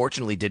they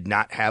unfortunately did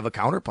not have a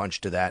counterpunch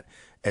to that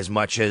as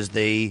much as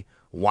they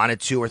wanted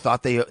to or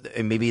thought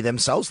maybe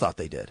themselves thought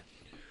they did.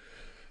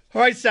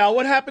 All right, Sal,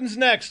 what happens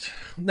next?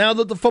 Now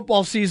that the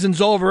football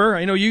season's over,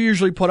 I know you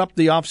usually put up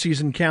the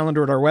off-season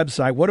calendar at our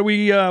website. What are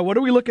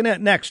we looking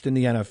at next in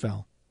the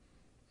NFL?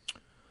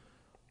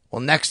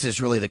 Well, next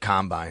is really the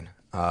Combine.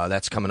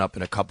 That's coming up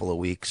in a couple of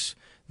weeks.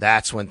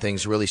 That's when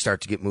things really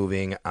start to get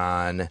moving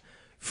on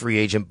free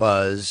agent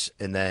buzz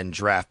and then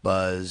draft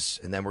buzz,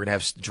 and then we're going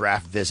to have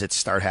draft visits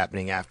start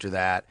happening after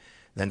that.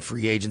 Then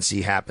free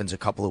agency happens a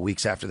couple of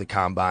weeks after the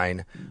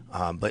Combine.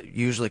 But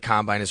usually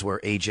Combine is where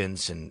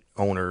agents and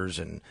owners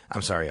and,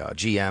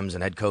 GMs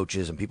and head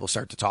coaches and people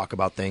start to talk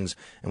about things,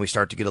 and we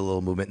start to get a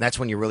little movement. And that's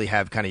when you really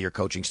have kind of your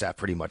coaching staff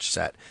pretty much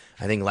set.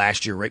 I think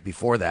last year, right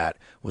before that,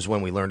 was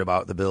when we learned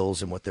about the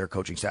Bills and what their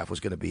coaching staff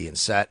was going to be and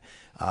set.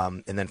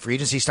 And then free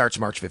agency starts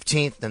March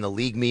 15th. Then the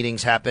league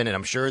meetings happen, and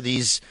I'm sure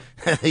these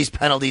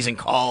penalties and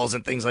calls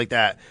and things like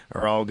that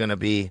are all going to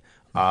be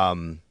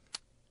on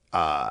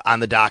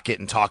the docket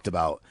and talked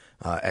about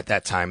at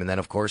that time. And then,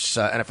 of course,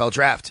 NFL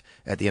draft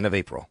at the end of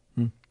April.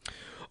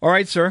 All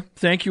right, sir.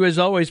 Thank you as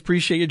always.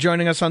 Appreciate you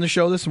joining us on the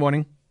show this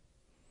morning.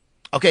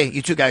 Okay,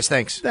 you too, guys.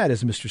 Thanks. That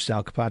is Mr.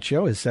 Sal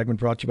Capaccio. His segment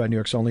brought to you by New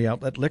York's only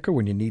outlet liquor.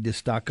 When you need to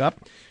stock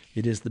up,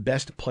 it is the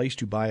best place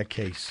to buy a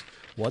case.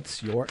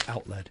 What's your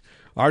outlet?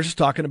 Ours is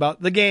talking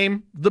about the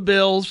game, the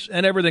Bills,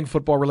 and everything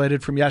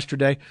football-related from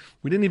yesterday.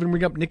 We didn't even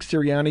bring up Nick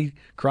Sirianni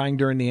crying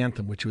during the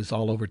anthem, which was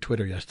all over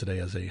Twitter yesterday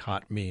as a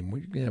hot meme.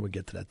 We'll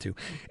get to that, too.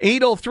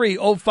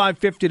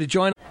 803-0550 to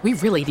join. We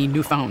really need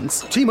new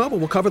phones. T-Mobile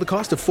will cover the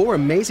cost of 4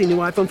 amazing new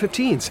iPhone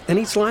 15s, and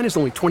each line is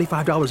only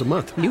 $25 a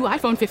month. New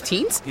iPhone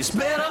 15s? It's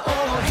better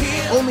over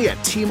here. Only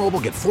at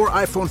T-Mobile, get 4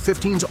 iPhone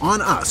 15s on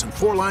us and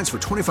 4 lines for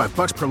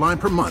 $25 per line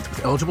per month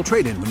with eligible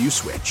trade-in when you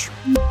switch.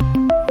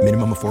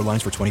 Minimum of 4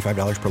 lines for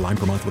 $25 per line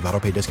per month with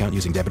autopay discount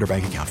using debit or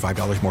bank account.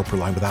 $5 more per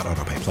line without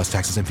autopay, plus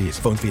taxes and fees.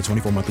 Phone fee at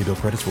 24 monthly bill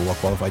credits for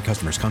well-qualified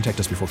customers. Contact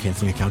us before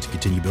canceling account to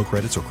continue bill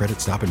credits or credit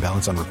stop and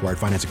balance on required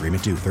finance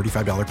agreement due.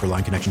 $35 per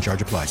line connection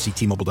charge applies. See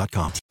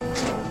T-Mobile.com.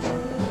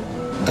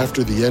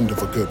 After the end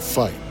of a good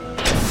fight,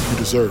 you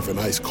deserve an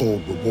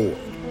ice-cold reward.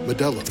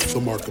 Modelo is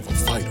the mark of a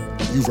fighter.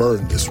 You've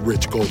earned this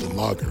rich golden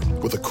lager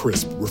with a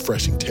crisp,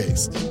 refreshing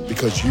taste.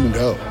 Because you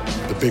know,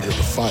 the bigger the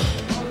fight,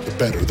 the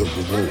better the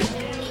reward.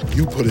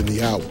 You put in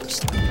the hours,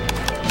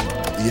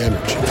 the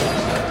energy,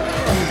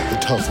 the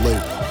tough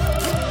labor.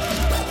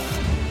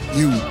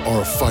 You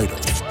are a fighter,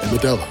 and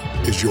Modelo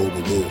is your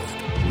reward.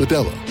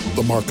 Modelo,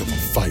 the mark of a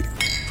fighter.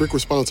 Drink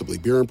responsibly.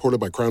 Beer imported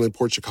by Crown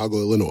Imports, Chicago,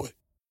 Illinois.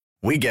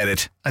 We get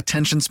it.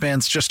 Attention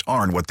spans just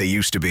aren't what they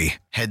used to be.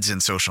 Heads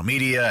in social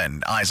media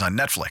and eyes on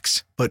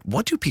Netflix. But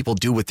what do people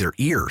do with their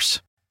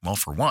ears? Well,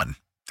 for one,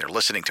 they're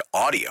listening to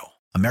audio.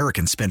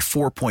 Americans spend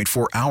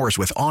 4.4 hours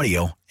with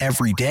audio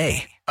every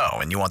day. Oh,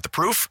 and you want the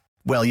proof?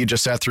 Well, you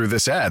just sat through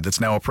this ad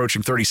that's now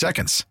approaching 30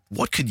 seconds.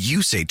 What could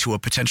you say to a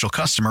potential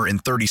customer in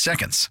 30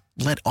 seconds?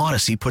 Let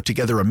Odyssey put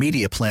together a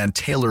media plan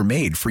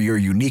tailor-made for your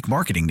unique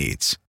marketing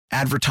needs.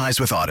 Advertise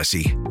with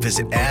Odyssey.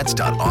 Visit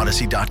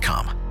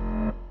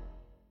ads.odyssey.com.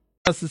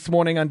 This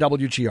morning on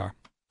WGR.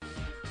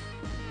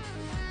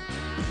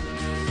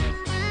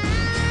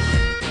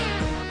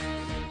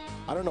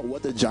 I don't know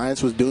what the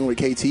Giants was doing with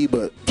KT,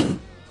 but,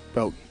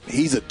 bro,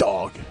 he's a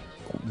dog.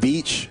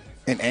 Veach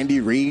and Andy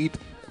Reid,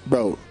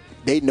 bro,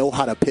 they know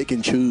how to pick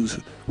and choose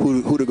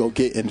who to go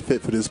get and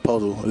fit for this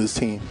puzzle of this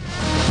team.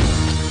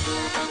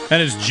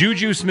 That is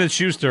Juju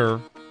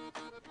Smith-Schuster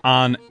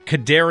on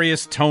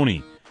Kadarius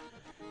Toney.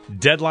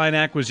 Deadline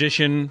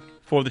acquisition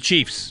for the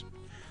Chiefs.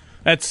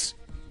 That's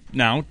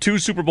now 2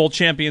 Super Bowl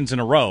champions in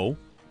a row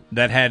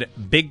that had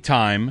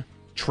big-time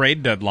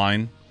trade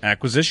deadline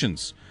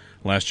acquisitions.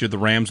 Last year, the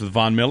Rams with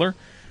Von Miller.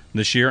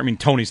 This year,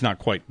 Toney's not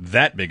quite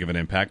that big of an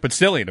impact, but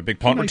still, he had a big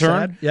punt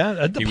return.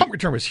 Yeah, the punt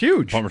return was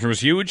huge. Punt return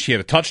was huge. He had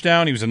a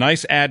touchdown. He was a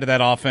nice add to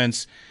that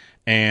offense,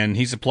 and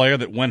he's a player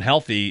that, when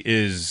healthy,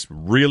 is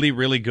really,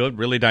 really good,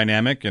 really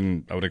dynamic,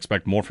 and I would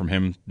expect more from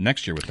him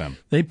next year with them.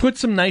 They put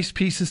some nice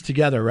pieces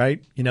together,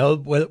 right?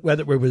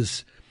 Whether it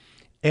was,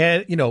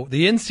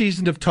 the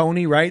in-season of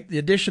Toney, right? The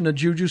addition of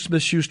Juju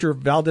Smith-Schuster,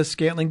 Valdez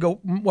Scantling.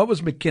 What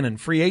was McKinnon,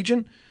 free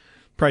agent?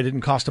 Probably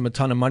didn't cost them a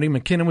ton of money.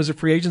 McKinnon was a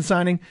free agent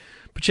signing.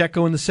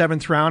 Pacheco in the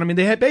 7th round. I mean,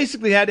 they had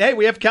basically had, hey,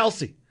 we have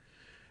Kelsey.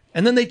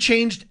 And then they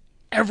changed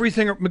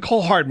everything.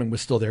 McCole Hardman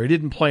was still there. He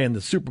didn't play in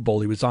the Super Bowl.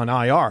 He was on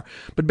IR.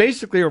 But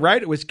basically,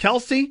 right, it was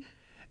Kelsey,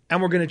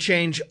 and we're going to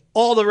change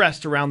all the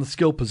rest around the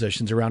skill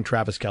positions around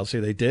Travis Kelsey.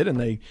 They did, and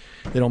they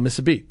don't miss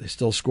a beat. They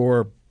still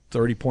score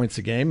 30 points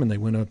a game, and they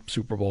win a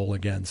Super Bowl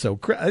again. So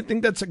I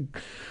think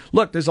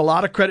look, there's a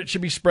lot of credit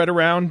should be spread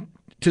around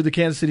to the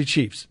Kansas City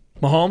Chiefs.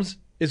 Mahomes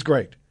is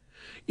great.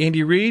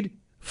 Andy Reid,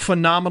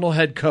 phenomenal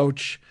head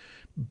coach,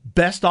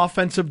 best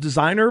offensive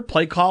designer,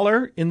 play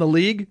caller in the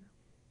league,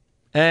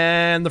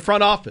 and the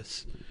front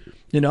office.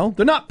 They're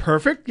not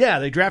perfect. Yeah,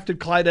 they drafted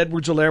Clyde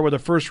Edwards-Helaire with a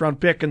first-round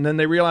pick, and then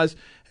they realized,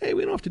 hey,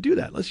 we don't have to do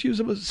that. Let's use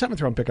him as a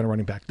 7th-round pick on a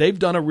running back. They've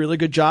done a really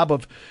good job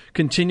of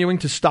continuing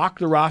to stock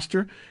the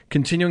roster,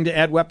 continuing to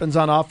add weapons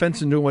on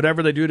offense, and doing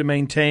whatever they do to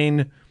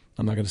maintain,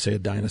 I'm not going to say a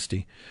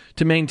dynasty,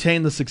 to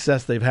maintain the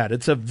success they've had.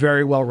 It's a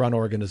very well-run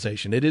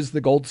organization. It is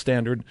the gold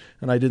standard,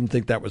 and I didn't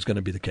think that was going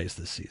to be the case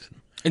this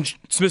season. And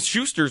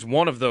Smith-Schuster's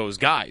one of those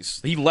guys.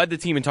 He led the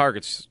team in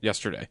targets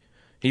yesterday.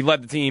 He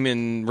led the team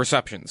in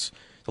receptions.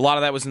 A lot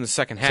of that was in the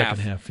second half.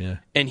 Second half, yeah.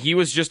 And he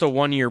was just a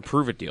 1-year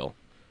prove-it deal.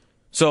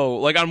 So,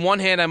 like, on one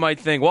hand, I might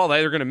think, well,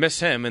 they're going to miss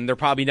him, and they're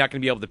probably not going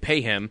to be able to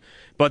pay him.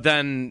 But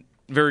then,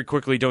 very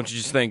quickly, don't you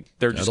just think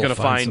they're just going to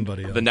find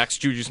the next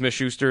Juju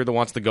Smith-Schuster that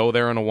wants to go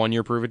there on a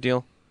 1-year prove-it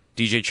deal?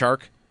 DJ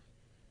Chark?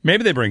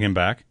 Maybe they bring him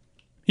back.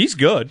 He's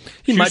good.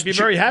 He might be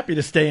very happy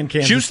to stay in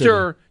Kansas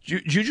City.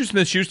 Juju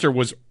Smith-Schuster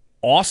was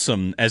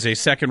awesome as a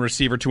second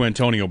receiver to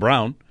Antonio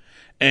Brown.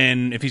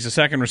 And if he's a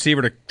second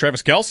receiver to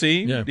Travis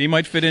Kelce, he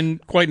might fit in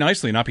quite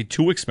nicely and not be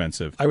too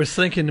expensive. I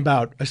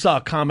saw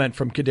a comment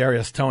from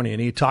Kadarius Toney, and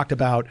he talked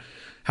about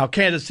how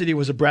Kansas City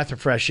was a breath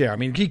of fresh air. I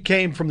mean, he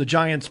came from the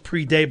Giants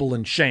pre-Dable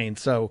and Shane,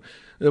 so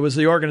it was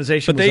the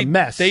organization was a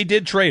mess. They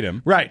did trade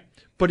him. Right.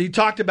 But he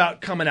talked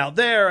about coming out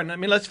there, and I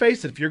mean, let's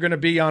face it, if you're going to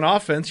be on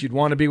offense, you'd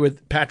want to be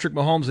with Patrick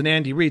Mahomes and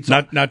Andy Reid.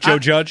 So not Joe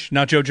Judge?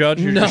 Not Joe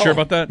Judge? You're sure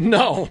about that?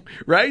 No,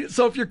 right?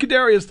 So if you're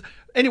Kadarius...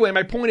 Anyway,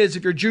 my point is,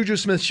 if you're Juju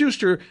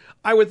Smith-Schuster,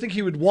 I would think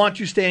he would want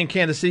you to stay in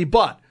Kansas City,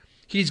 but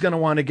he's going to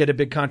want to get a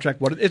big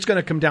contract. It's going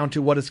to come down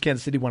to what does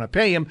Kansas City want to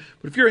pay him.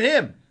 But if you're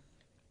him,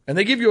 and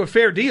they give you a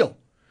fair deal,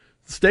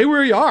 stay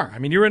where you are. I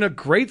mean, you're in a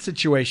great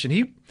situation.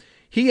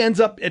 He ends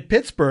up at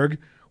Pittsburgh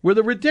with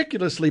a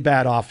ridiculously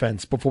bad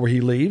offense before he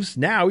leaves.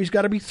 Now he's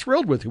got to be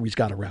thrilled with who he's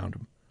got around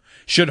him.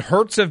 Should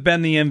Hurts have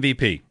been the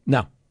MVP?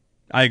 No.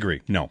 I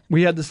agree. No.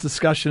 We had this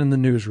discussion in the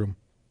newsroom.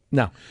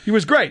 No. He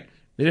was great.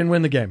 They didn't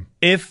win the game.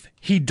 If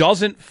he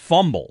doesn't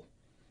fumble,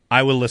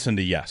 I will listen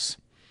to yes.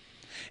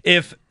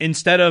 If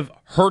instead of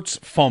Hurts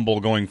fumble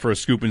going for a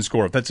scoop and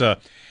score, if that's a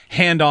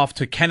handoff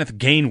to Kenneth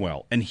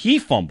Gainwell and he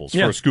fumbles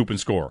for a scoop and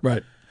score,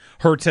 right?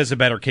 Hurts has a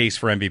better case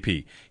for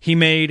MVP. He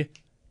made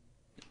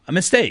a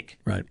mistake,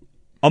 right?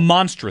 A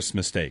monstrous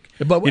mistake.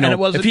 But and it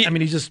wasn't.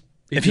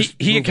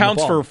 He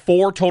accounts for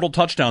 4 total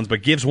touchdowns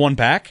but gives 1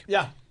 back.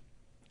 Yeah.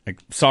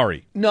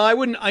 Sorry. No, I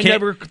wouldn't. I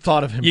never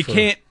thought of him.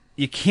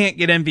 You can't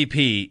get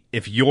MVP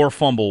if your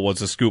fumble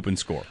was a scoop and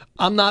score.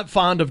 I'm not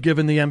fond of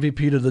giving the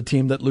MVP to the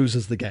team that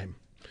loses the game.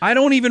 I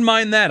don't even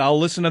mind that. I'll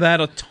listen to that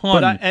a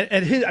ton.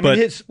 But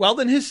his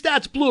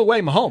stats blew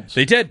away Mahomes.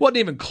 They did. Wasn't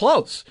even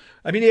close.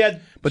 I mean, he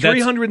had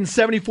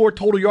 374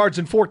 total yards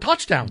and 4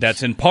 touchdowns.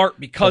 That's in part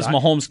because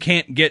Mahomes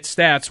can't get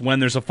stats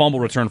when there's a fumble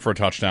return for a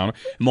touchdown.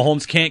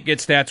 Mahomes can't get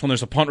stats when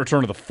there's a punt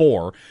return to the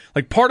 4.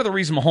 Like, part of the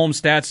reason Mahomes'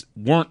 stats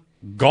weren't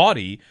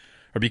gaudy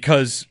are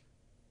because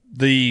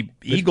the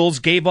Eagles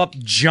gave up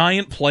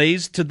giant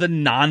plays to the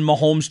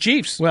non-Mahomes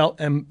Chiefs. Well,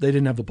 and they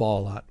didn't have the ball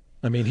a lot.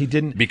 I mean, he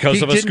didn't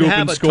because of a scoop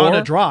and score. Ton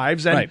of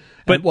drives, right?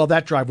 But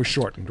that drive was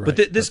shortened. Right?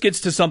 But this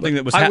gets to something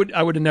that was. I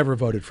would have never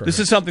voted for. This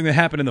is something that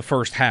happened in the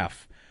first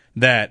half.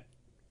 That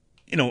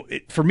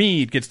for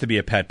me, it gets to be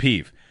a pet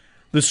peeve.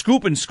 The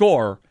scoop and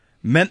score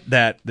meant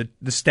that the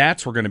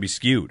stats were going to be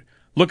skewed.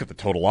 Look at the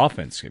total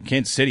offense.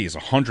 Kansas City is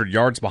 100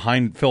 yards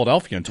behind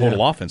Philadelphia in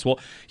total offense. Well,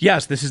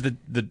 yes, this is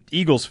the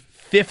Eagles'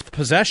 5th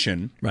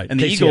possession, right? And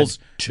the Eagles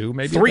 2,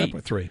 maybe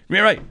 3. Yeah,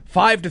 right,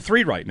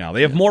 5-3 right now.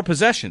 They have more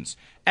possessions.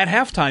 At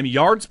halftime,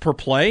 yards per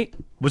play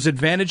was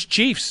advantage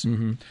Chiefs,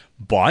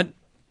 but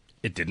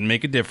it didn't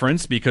make a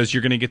difference because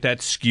you're going to get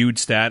that skewed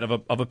stat of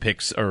a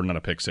pick, or not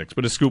a pick six,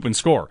 but a scoop and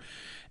score.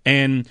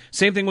 And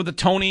same thing with the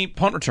Toney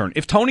punt return.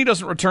 If Toney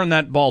doesn't return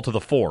that ball to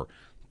the 4.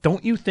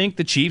 Don't you think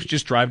the Chiefs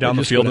just drive down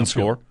the field and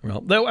score?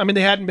 Well,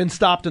 they hadn't been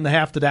stopped in the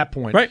half to that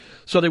point. Right.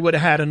 So they would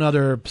have had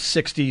another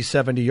 60,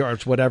 70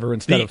 yards, whatever,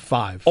 instead of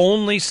 5.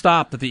 Only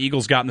stop that the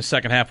Eagles got in the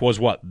second half was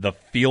what? The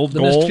field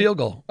goal? The missed field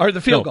goal. Or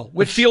the field goal.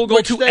 The field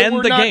goal to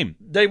end the game.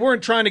 They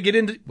weren't trying to get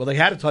into... Well, they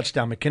had a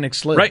touchdown. McKinnon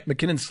slid. Right.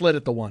 McKinnon slid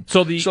at the 1.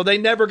 So they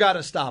never got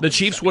a stop. The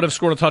Chiefs would have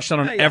scored a touchdown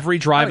on every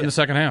drive in the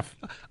second half.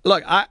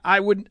 Look, I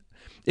would...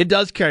 It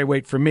does carry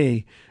weight for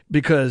me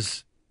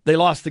because they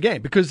lost the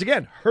game. Because,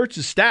 again, Hurts'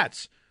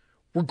 stats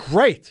were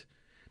great.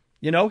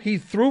 He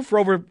threw for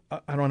over,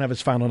 I don't have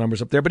his final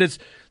numbers up there, but it's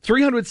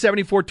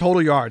 374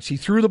 total yards. He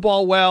threw the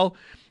ball well.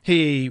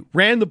 He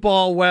ran the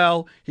ball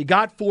well. He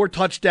got 4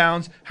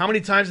 touchdowns. How many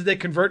times did they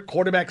convert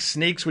quarterback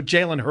sneaks with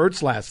Jalen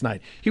Hurts last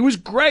night? He was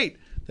great.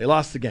 They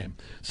lost the game.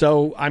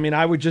 So, I mean,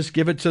 I would just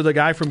give it to the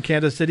guy from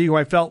Kansas City who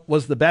I felt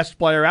was the best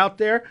player out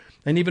there.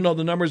 And even though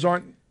the numbers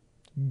aren't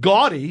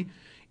gaudy,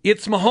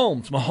 it's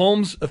Mahomes.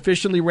 Mahomes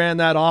efficiently ran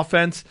that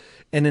offense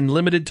and in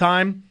limited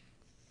time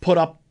put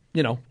up,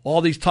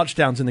 all these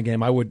touchdowns in the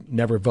game. I would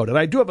never vote it.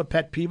 I do have a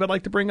pet peeve I'd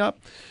like to bring up.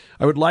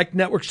 I would like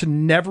networks to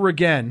never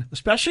again,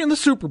 especially in the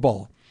Super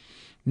Bowl,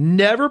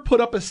 never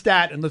put up a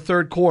stat in the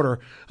third quarter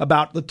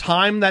about the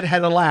time that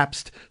had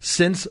elapsed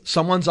since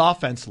someone's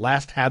offense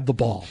last had the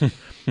ball.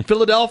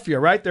 Philadelphia,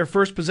 right? Their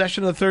first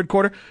possession of the third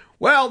quarter.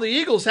 Well, the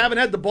Eagles haven't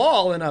had the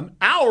ball in an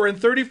hour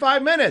and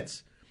 35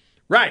 minutes.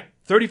 Right.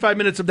 35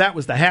 minutes of that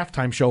was the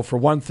halftime show, for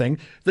one thing.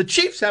 The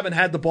Chiefs haven't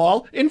had the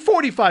ball in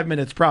 45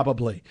 minutes,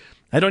 probably.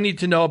 I don't need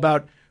to know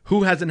about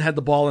who hasn't had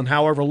the ball in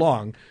however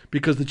long,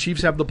 because the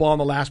Chiefs have the ball in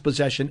the last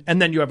possession, and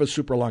then you have a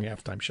super long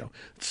halftime show.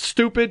 It's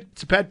stupid.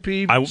 It's a pet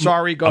peeve.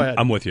 Sorry, go ahead.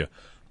 I'm with you.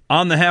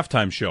 On the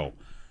halftime show,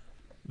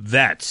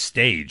 that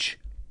stage,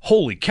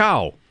 holy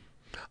cow.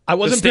 I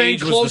wasn't paying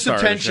close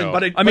attention,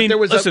 but there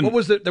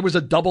was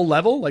a double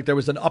level, like there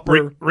was an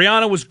upper.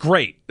 Rihanna was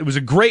great. It was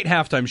a great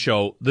halftime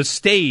show. The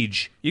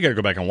stage, you got to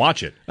go back and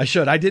watch it. I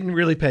should. I didn't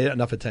really pay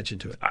enough attention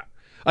to it.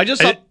 I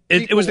just thought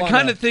it was the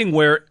kind of thing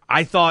where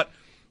I thought,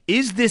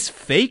 is this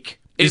fake?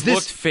 It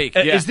looked fake.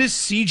 Yeah. Is this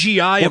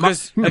CGI?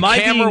 Because the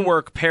camera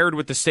work paired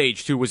with the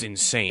stage too was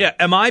insane. Yeah.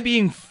 Am I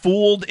being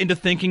fooled into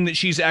thinking that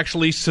she's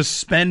actually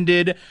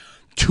suspended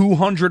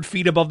 200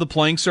 feet above the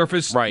playing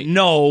surface? Right.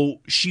 No,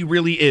 she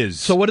really is.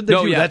 So what did they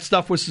do? Yeah. That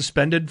stuff was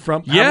suspended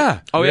from?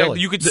 Yeah. Really? Yeah.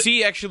 You could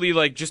see actually,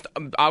 like, just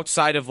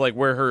outside of like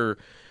where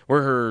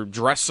her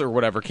dress or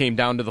whatever came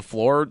down to the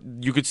floor,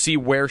 you could see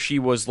where she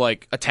was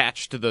like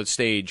attached to the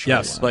stage.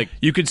 Yes. Like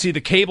you could see the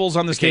cables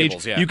on the stage.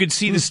 Cables, yeah. You could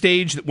see the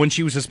stage when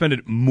she was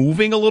suspended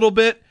moving a little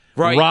bit,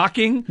 right,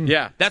 rocking.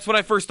 Yeah. That's what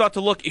I first thought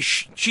to look.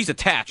 She's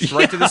attached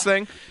right to this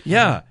thing.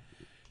 Yeah.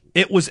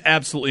 It was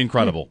absolutely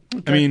incredible.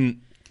 Okay. I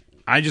mean,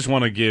 I just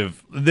want to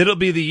give, that'll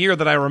be the year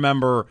that I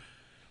remember,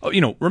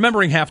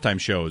 remembering halftime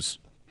shows.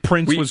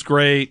 Prince was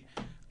great.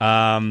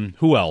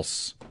 Who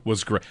else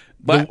was great?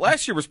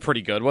 Last year was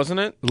pretty good,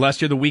 wasn't it?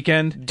 Last year, The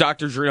Weeknd?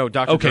 Dr. Dre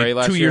last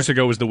year. 2 years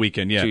ago was The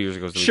Weeknd, yeah. 2 years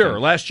ago was The Weeknd. Sure,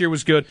 last year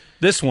was good.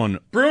 This one,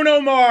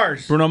 Bruno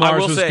Mars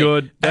was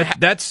good.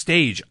 That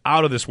stage,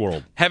 out of this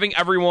world. Having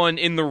everyone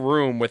in the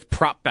room with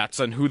prop bets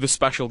on who the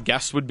special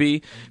guest would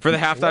be for the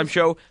halftime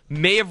show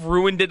may have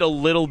ruined it a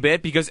little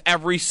bit, because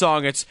every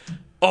song it's,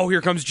 oh, here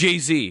comes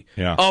Jay-Z.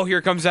 Yeah. Oh,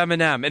 here comes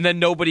Eminem. And then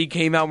nobody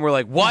came out and we're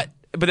like, what?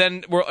 But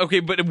then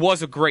but it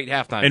was a great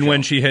halftime and show.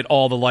 When she hit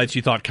all the lights,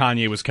 you thought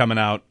Kanye was coming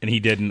out, and he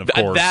didn't, of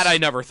course. That I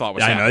never thought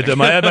was happening. I know.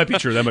 That might be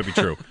true. That might be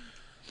true.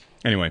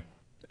 Anyway.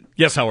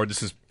 Yes, Howard,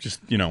 this is just,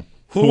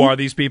 who are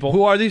these people?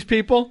 Who are these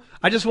people?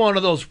 I just want one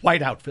of those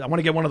white outfits. I want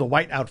to get one of the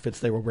white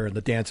outfits they were wearing,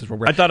 the dancers were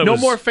wearing. I thought no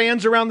more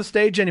fans around the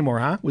stage anymore,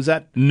 huh? Was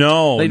that?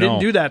 No, They didn't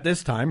do that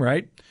this time,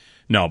 right?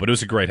 No, but it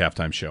was a great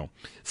halftime show.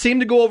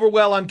 Seemed to go over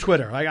well on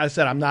Twitter. Like I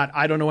said,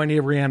 I don't know any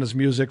of Rihanna's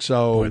music,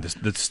 so. Boy,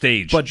 the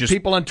stage. But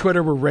people on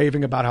Twitter were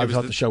raving about how they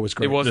thought the show was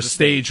great. The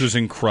stage was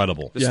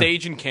incredible. The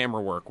stage and camera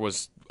work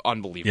was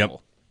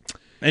unbelievable.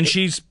 Yep. And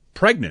she's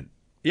pregnant.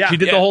 Yeah. She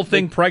did the whole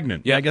thing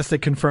pregnant. Yeah, I guess they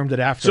confirmed it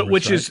afterwards. So,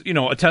 which is,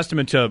 a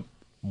testament to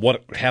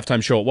what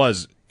halftime show it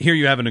was. Here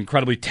you have an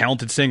incredibly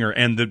talented singer,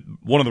 and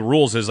one of the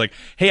rules is like,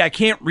 hey, I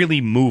can't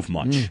really move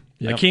much.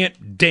 I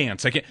can't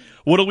dance.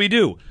 What do we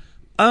do?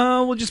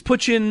 We'll just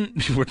put you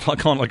in, we're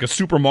calling it like a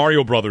Super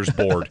Mario Brothers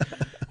board.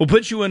 We'll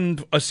put you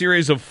in a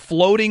series of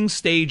floating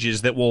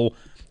stages that will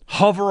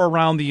hover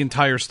around the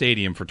entire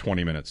stadium for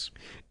 20 minutes.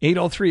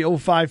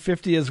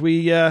 803-0550 as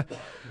we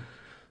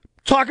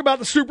talk about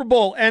the Super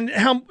Bowl. And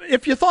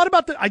if you thought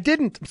about I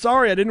didn't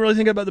really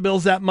think about the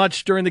Bills that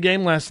much during the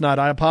game last night.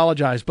 I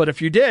apologize. But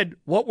if you did,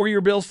 what were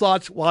your Bills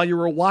thoughts while you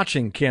were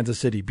watching Kansas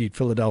City beat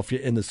Philadelphia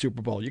in the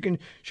Super Bowl? You can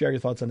share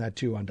your thoughts on that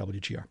too on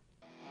WGR.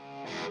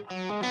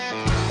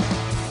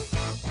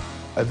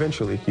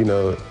 Eventually,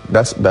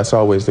 that's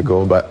always the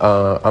goal, but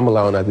I'm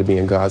allowing that to be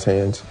in God's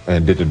hands.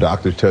 And did the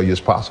doctor tell you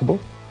it's possible?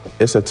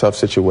 It's a tough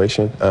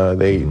situation.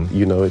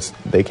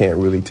 They can't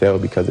really tell,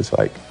 because it's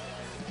like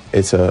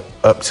it's a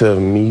up to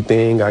me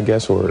thing, I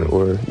guess,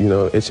 or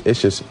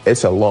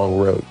it's a long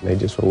road. They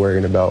just were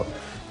worrying about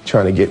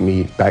trying to get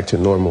me back to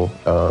normal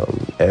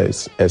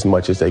as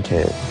much as they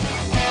can.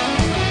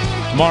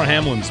 Damar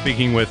Hamlin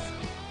speaking with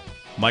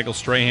Michael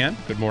Strahan.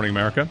 Good morning,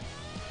 America.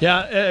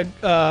 Yeah,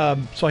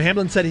 so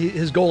Hamlin said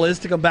his goal is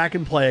to come back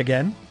and play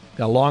again.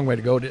 Got a long way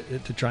to go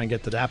to try and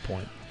get to that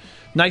point.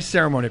 Nice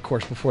ceremony, of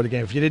course, before the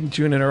game. If you didn't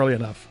tune in early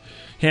enough,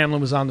 Hamlin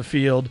was on the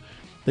field.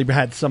 They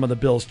had some of the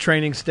Bills'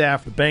 training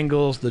staff, the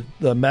Bengals,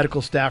 the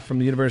medical staff from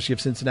the University of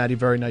Cincinnati.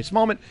 Very nice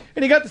moment.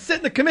 And he got to sit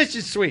in the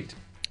commissioner's suite.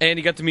 And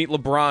he got to meet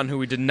LeBron, who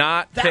we did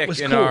not pick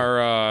in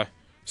our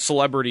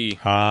celebrity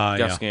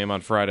guest game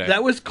on Friday.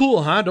 That was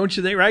cool, huh? Don't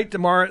you think, right?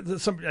 Damar,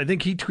 I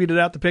think he tweeted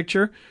out the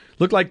picture.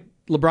 Looked like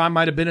LeBron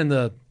might have been in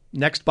the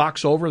next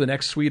box over, the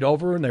next suite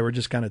over, and they were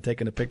just kind of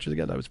taking a picture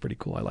together. That was pretty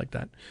cool. I like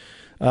that.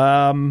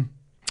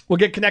 We'll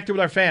get connected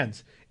with our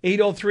fans.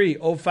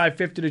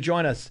 803-0550 to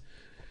join us.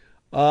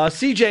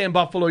 CJ in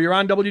Buffalo, you're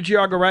on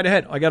WGR. Go right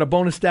ahead. I got a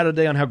bonus stat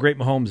today on how great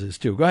Mahomes is,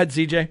 too. Go ahead,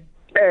 CJ.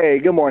 Hey,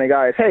 good morning,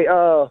 guys. Hey,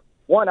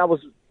 one, I was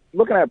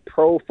looking at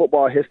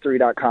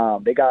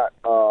ProFootballHistory.com. They got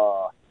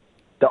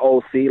the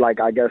OC, like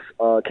I guess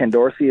Ken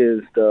Dorsey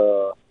is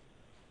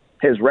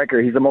his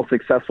record. He's the most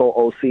successful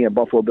OC in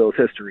Buffalo Bills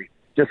history.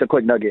 Just a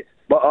quick nugget.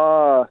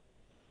 But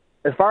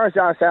as far as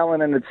Josh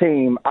Allen and the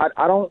team,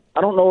 I don't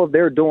know if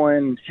they're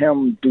doing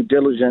him due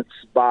diligence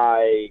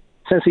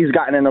since he's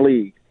gotten in the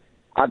league.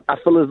 I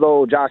feel as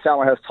though Josh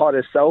Allen has taught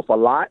himself a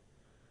lot.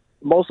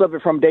 Most of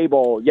it from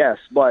Daboll, yes,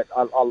 but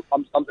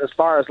as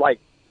far as like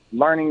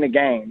learning the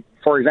game,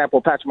 for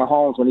example, Patrick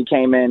Mahomes, when he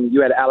came in,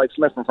 you had Alex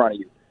Smith in front of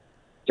you.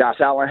 Josh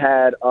Allen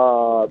had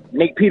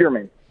Nate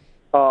Peterman.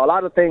 A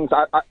lot of things.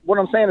 What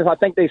I'm saying is I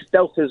think they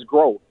stealth his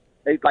growth.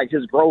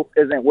 His growth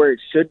isn't where it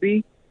should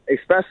be,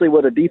 especially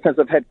with a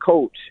defensive head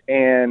coach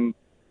and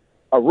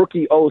a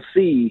rookie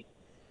OC.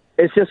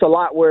 It's just a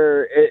lot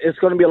where it's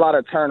going to be a lot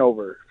of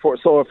turnover.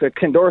 So if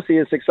Ken Dorsey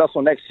is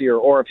successful next year,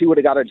 or if he would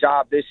have got a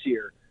job this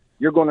year,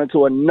 you're going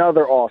into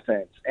another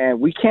offense. And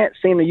we can't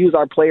seem to use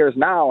our players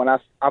now, and I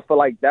feel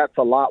like that's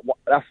a lot.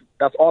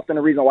 That's often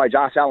the reason why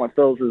Josh Allen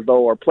feels as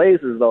though or plays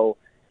as though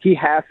he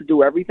has to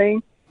do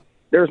everything.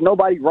 There's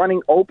nobody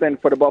running open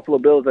for the Buffalo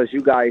Bills, as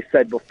you guys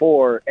said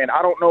before, and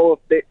I don't know if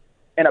they,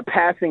 in a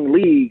passing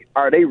league,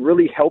 are they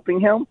really helping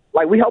him?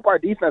 Like, we help our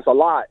defense a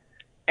lot,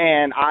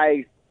 and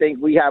I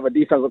think we have a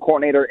defensive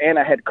coordinator and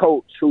a head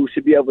coach who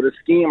should be able to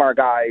scheme our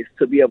guys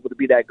to be able to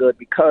be that good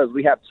because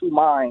we have two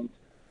minds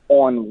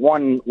on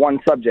one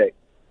subject.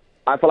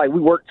 I feel like we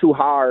work too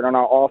hard on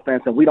our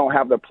offense, and we don't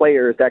have the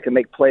players that can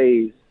make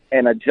plays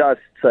and adjust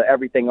to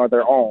everything on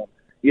their own.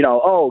 You know,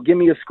 oh, give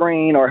me a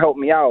screen or help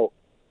me out.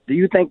 Do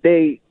you think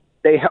they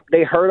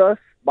hurt us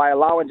by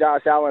allowing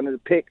Josh Allen to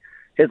pick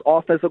his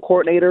offensive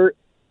coordinator?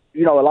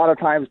 You know, a lot of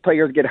times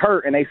players get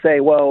hurt and they say,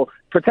 well,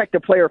 protect the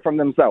player from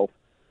themselves.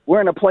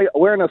 We're in a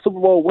Super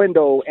Bowl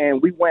window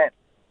and we went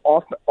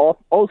off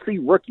OC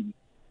rookie,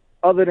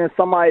 other than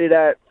somebody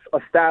that's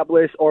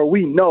established, or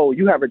we know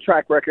you have a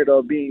track record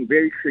of being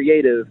very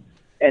creative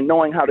and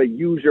knowing how to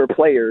use your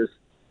players.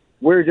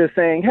 We're just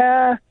saying,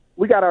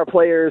 we got our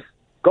players,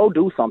 go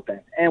do something.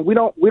 And we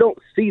don't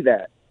see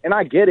that. And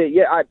I get it.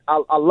 Yeah,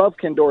 I love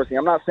Ken Dorsey.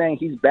 I'm not saying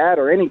he's bad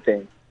or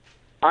anything.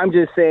 I'm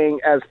just saying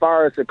as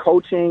far as the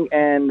coaching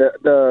and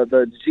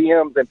the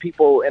GMs and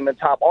people in the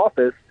top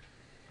office,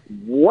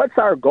 what's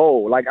our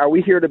goal? Like, are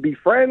we here to be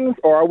friends,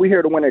 or are we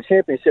here to win a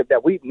championship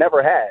that we've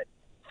never had?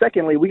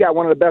 Secondly, we got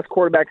one of the best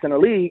quarterbacks in the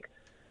league.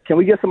 Can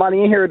we get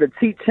somebody in here to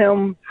teach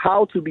him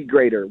how to be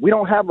greater? We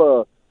don't have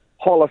a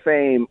Hall of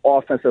Fame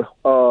offensive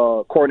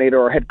coordinator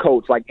or head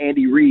coach like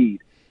Andy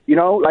Reid. You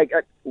know, like,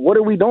 what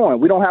are we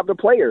doing? We don't have the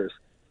players.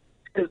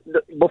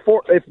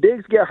 If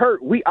Diggs get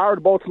hurt, we are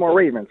the Baltimore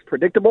Ravens.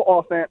 Predictable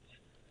offense,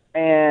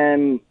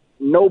 and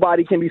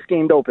nobody can be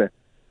schemed open.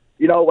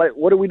 You know, like,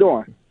 what are we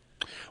doing?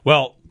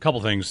 Well, a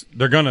couple things.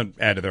 They're going to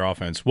add to their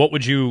offense. Who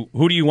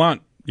do you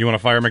want? You want to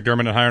fire McDermott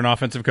and hire an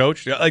offensive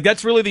coach? Like,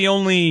 that's really the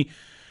only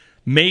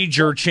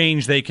major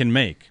change they can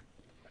make.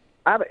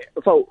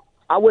 So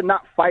I would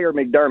not fire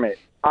McDermott.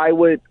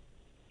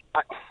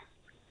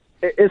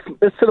 It's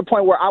to the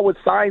point where I would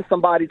sign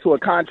somebody to a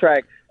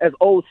contract as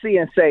OC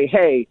and say,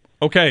 hey.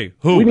 Okay,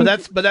 who? But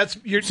that's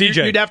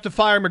CJ. You'd have to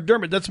fire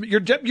McDermott.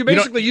 You'd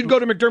go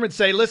to McDermott and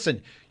say,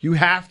 listen, you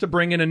have to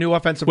bring in a new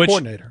offensive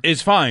coordinator.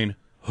 Is fine.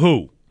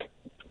 Who?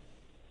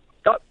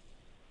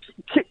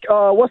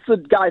 What's the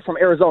guy from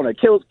Arizona?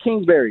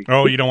 Kingsbury.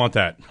 Oh, you don't want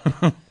that.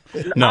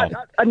 No.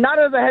 Not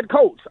as a head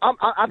coach.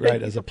 I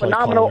think he's a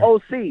phenomenal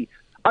caller. OC.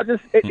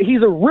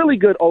 He's a really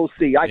good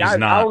OC. I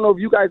don't know if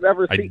you guys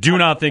ever see. I do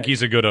not think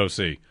he's a good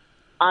OC.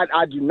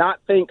 I do not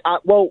think.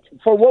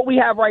 For what we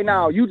have right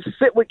now, you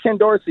sit with Ken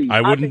Dorsey.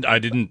 I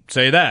didn't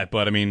say that,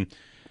 but I mean,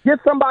 get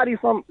somebody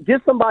from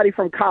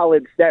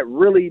college that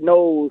really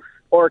knows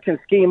or can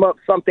scheme up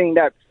something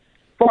that's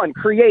fun,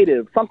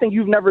 creative, something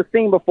you've never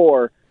seen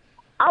before.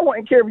 I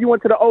wouldn't care if you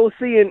went to the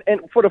OC and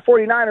for the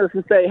 49ers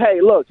and say, hey,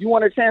 look, you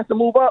want a chance to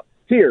move up?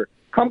 Here.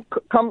 Come.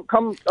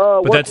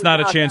 But that's not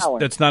a chance.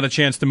 That's not a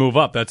chance to move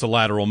up. That's a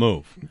lateral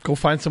move. Go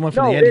find someone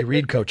from the Andy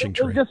Reid coaching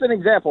tree. It's just an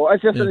example.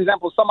 It's just an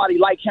example of somebody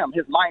like him,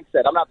 his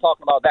mindset. I'm not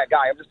talking about that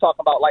guy. I'm just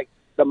talking about like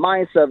the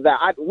mindset of that.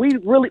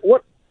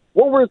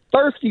 What we're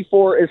thirsty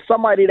for is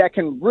somebody that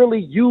can really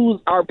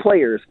use our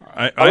players.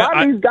 A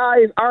lot of these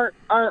guys aren't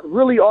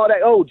really all that.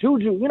 Oh,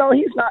 Juju, you know,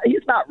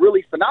 he's not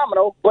really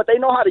phenomenal, but they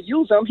know how to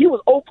use him. He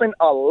was open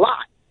a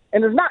lot,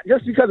 and it's not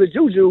just because of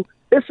Juju.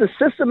 It's the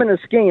system and the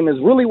scheme is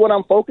really what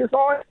I'm focused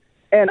on.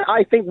 And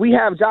I think we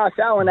have Josh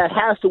Allen that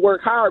has to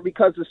work hard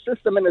because the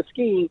system and the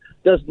scheme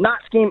does not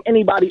scheme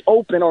anybody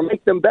open or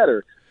make them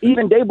better.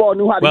 even Dayball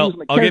knew how to use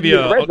McKenzie in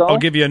the red zone. I'll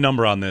give you a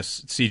number on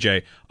this,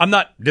 CJ. I'm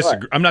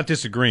not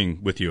disagreeing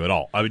with you at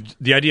all.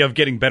 The idea of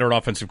getting better at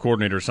offensive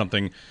coordinator is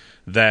something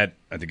that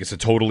I think is a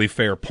totally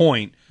fair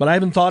point. But I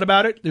haven't thought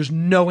about it. There's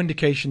no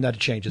indication that a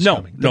change is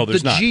coming. No,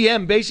 there's not. The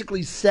GM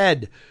basically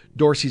said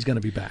Dorsey's going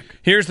to be back.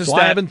 Here's the stat.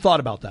 I haven't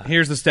thought about that.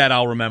 Here's the stat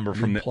I'll remember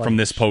from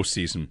this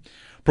postseason.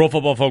 Pro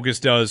Football Focus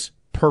does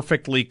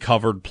perfectly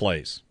covered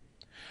plays,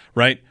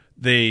 right?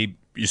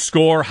 You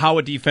score how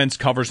a defense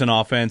covers an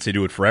offense. They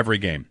do it for every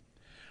game.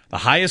 The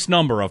highest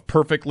number of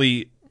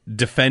perfectly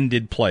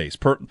defended plays,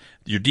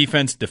 your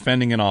defense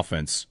defending an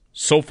offense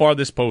so far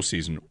this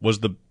postseason was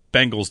the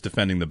Bengals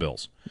defending the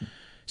Bills.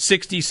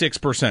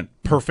 66%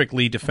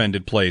 perfectly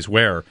defended plays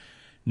where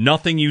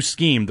nothing you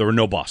schemed, there were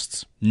no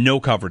busts, no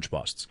coverage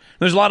busts.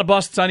 There's a lot of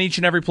busts on each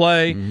and every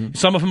play. Mm-hmm.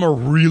 Some of them are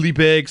really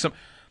big.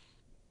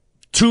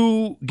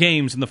 2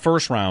 games in the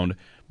first round,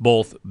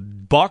 both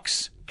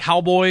Bucks,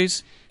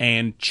 Cowboys,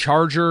 and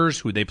Chargers,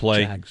 who they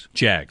play?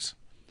 Jags.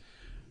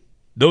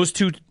 Those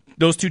two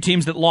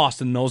teams that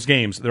lost in those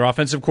games, their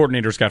offensive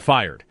coordinators got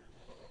fired.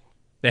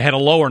 They had a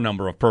lower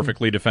number of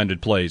perfectly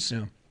defended plays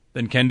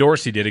than Ken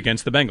Dorsey did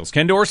against the Bengals.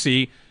 Ken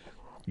Dorsey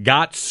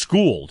got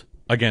schooled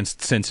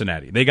against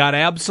Cincinnati. They got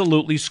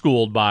absolutely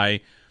schooled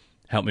by,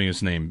 help me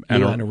his name,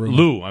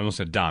 Lou. I almost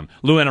said Don.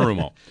 Lou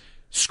Anarumo.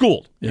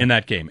 Schooled in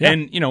that game. Yeah.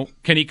 And,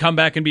 can he come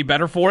back and be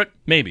better for it?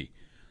 Maybe.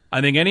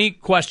 I think any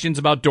questions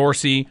about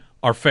Dorsey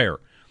are fair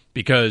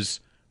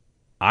because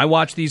I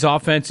watch these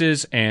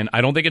offenses, and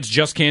I don't think it's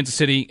just Kansas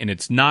City, and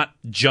it's not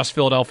just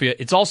Philadelphia.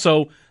 It's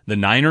also the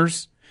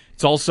Niners.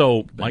 It's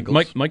also Mike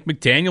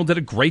McDaniel did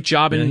a great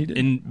job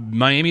in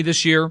Miami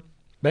this year.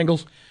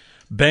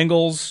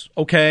 Bengals,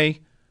 okay.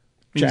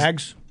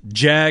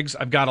 Jags.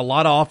 I've got a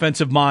lot of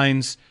offensive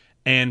minds.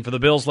 And for the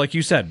Bills, like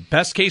you said,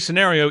 best case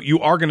scenario, you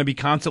are going to be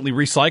constantly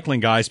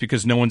recycling guys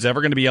because no one's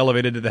ever going to be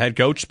elevated to the head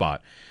coach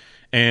spot.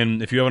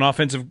 And if you have an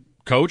offensive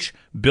coach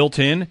built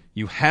in,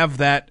 you have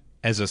that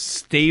as a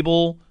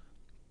stable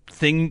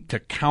thing to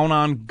count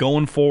on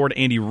going forward.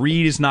 Andy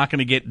Reid is not going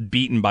to get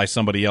beaten by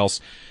somebody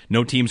else.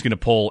 No team's going to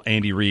pull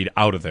Andy Reid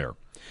out of there.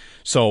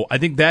 So I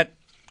think that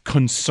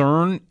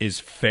concern is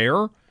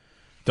fair.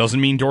 Doesn't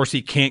mean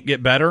Dorsey can't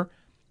get better.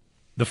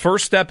 The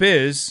first step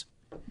is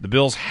the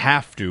Bills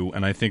have to,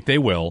 and I think they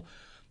will,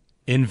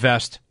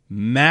 invest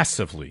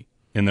massively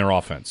in their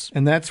offense.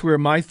 And that's where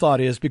my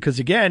thought is, because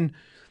again,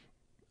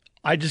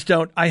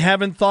 I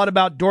haven't thought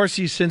about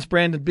Dorsey since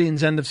Brandon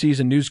Beane's end of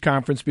season news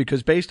conference,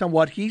 because based on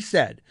what he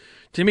said,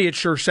 to me it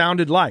sure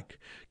sounded like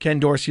Ken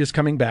Dorsey is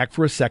coming back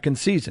for a second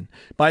season.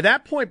 By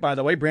that point, by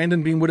the way,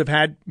 Brandon Beane would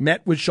have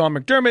met with Sean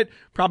McDermott,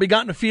 probably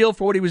gotten a feel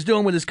for what he was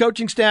doing with his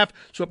coaching staff.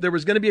 So if there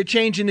was going to be a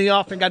change in the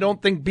offense, I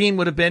don't think Beane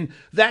would have been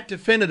that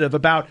definitive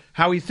about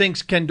how he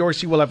thinks Ken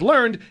Dorsey will have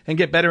learned and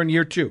get better in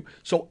year 2.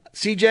 So,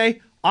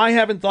 CJ, I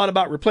haven't thought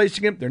about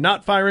replacing him. They're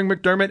not firing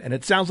McDermott, and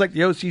it sounds like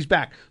the OC's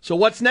back. So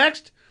what's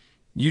next?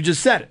 You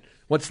just said it.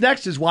 What's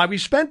next is why we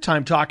spent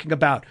time talking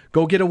about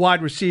go get a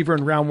wide receiver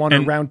in round 1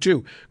 and round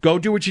 2. Go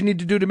do what you need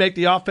to do to make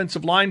the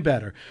offensive line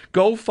better.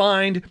 Go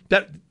find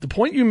that. The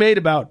point you made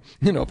about,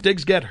 if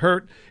Diggs get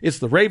hurt, it's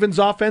the Ravens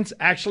offense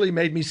actually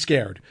made me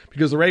scared,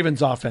 because the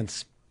Ravens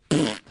offense,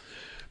 so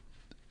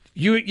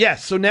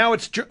now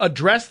it's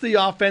address the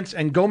offense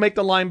and go make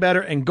the line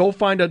better and go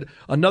find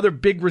another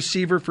big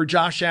receiver for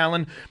Josh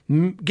Allen.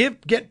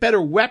 Get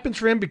better weapons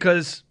for him,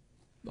 because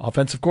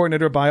offensive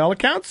coordinator, by all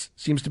accounts,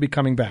 seems to be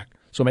coming back.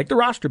 So make the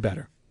roster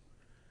better.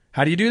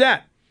 How do you do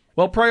that?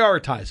 Well,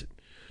 prioritize it.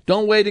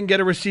 Don't wait and get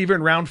a receiver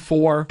in round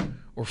 4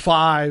 or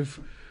 5,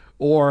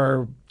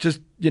 or just,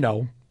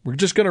 we're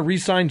just going to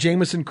re-sign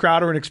Jamison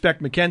Crowder and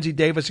expect McKenzie,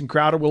 Davis, and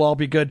Crowder will all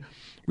be good.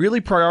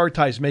 Really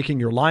prioritize making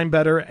your line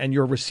better and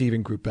your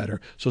receiving group better.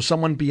 So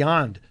someone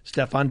beyond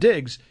Stephon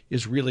Diggs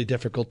is really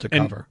difficult to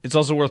cover. And it's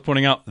also worth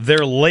pointing out,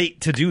 they're late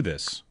to do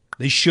this.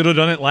 They should have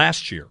done it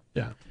last year.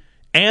 Yeah.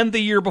 And the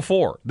year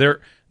before.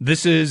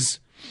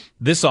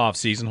 This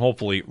offseason,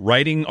 hopefully,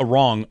 righting a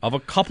wrong of a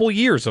couple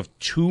years of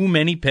too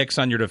many picks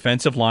on your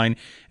defensive line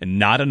and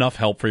not enough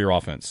help for your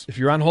offense. If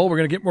you're on hold, we're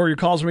going to get more of your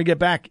calls when we get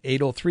back.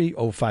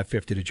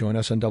 803-0550 to join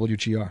us on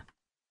WGR.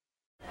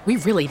 We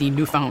really need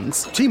new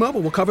phones. T-Mobile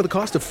will cover the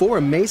cost of 4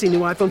 amazing new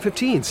iPhone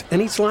 15s, and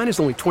each line is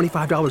only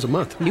 $25 a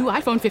month. New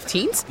iPhone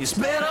 15s? It's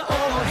better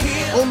over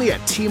here. Only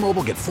at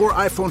T-Mobile, get 4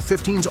 iPhone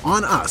 15s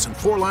on us and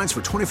 4 lines for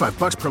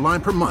 $25 per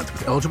line per month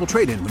with eligible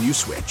trade-in when you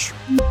switch.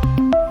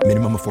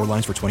 Minimum of 4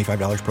 lines for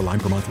 $25 per line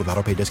per month with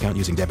autopay discount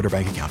using debit or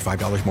bank account.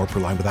 $5 more per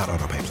line without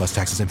autopay, plus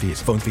taxes and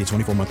fees. Phone fee at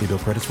 24 monthly bill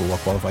credits for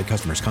well-qualified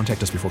customers.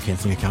 Contact us before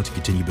canceling account to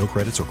continue bill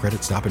credits or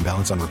credit stop and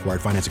balance on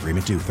required finance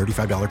agreement due.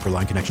 $35 per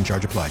line connection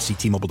charge applies. See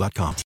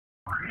T-Mobile.com.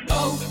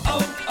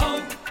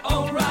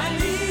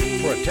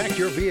 O'Reilly. Protect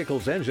your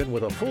vehicle's engine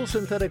with a full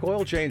synthetic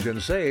oil change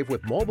and save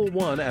with Mobil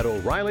 1 at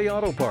O'Reilly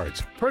Auto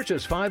Parts.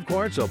 Purchase 5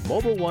 quarts of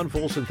Mobil 1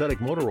 full synthetic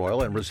motor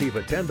oil and receive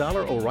a $10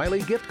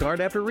 O'Reilly gift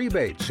card after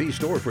rebate. See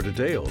store for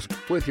details.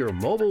 With your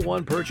Mobil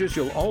 1 purchase,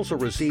 you'll also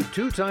receive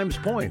 2 times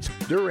points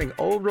during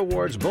O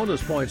Rewards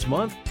Bonus Points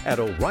Month at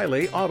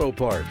O'Reilly Auto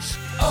Parts.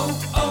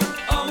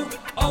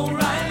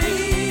 O'Reilly.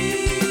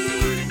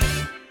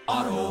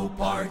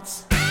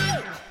 Parts.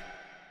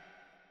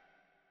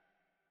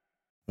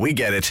 We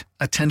get it.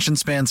 Attention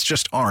spans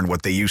just aren't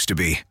what they used to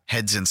be.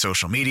 Heads in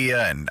social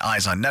media and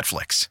eyes on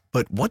Netflix.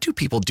 But what do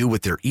people do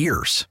with their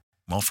ears?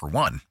 Well, for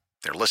one,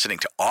 they're listening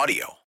to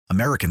audio.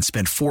 Americans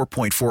spend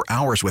 4.4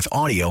 hours with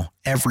audio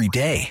every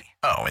day.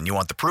 Oh, and you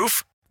want the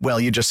proof? Well,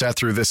 you just sat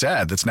through this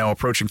ad that's now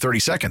approaching 30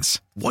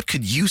 seconds. What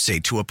could you say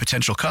to a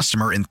potential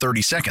customer in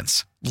 30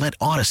 seconds? Let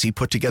Odyssey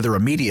put together a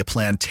media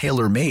plan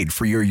tailor-made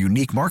for your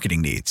unique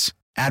marketing needs.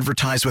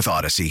 Advertise with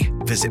Odyssey.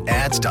 Visit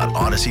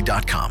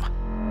ads.odyssey.com.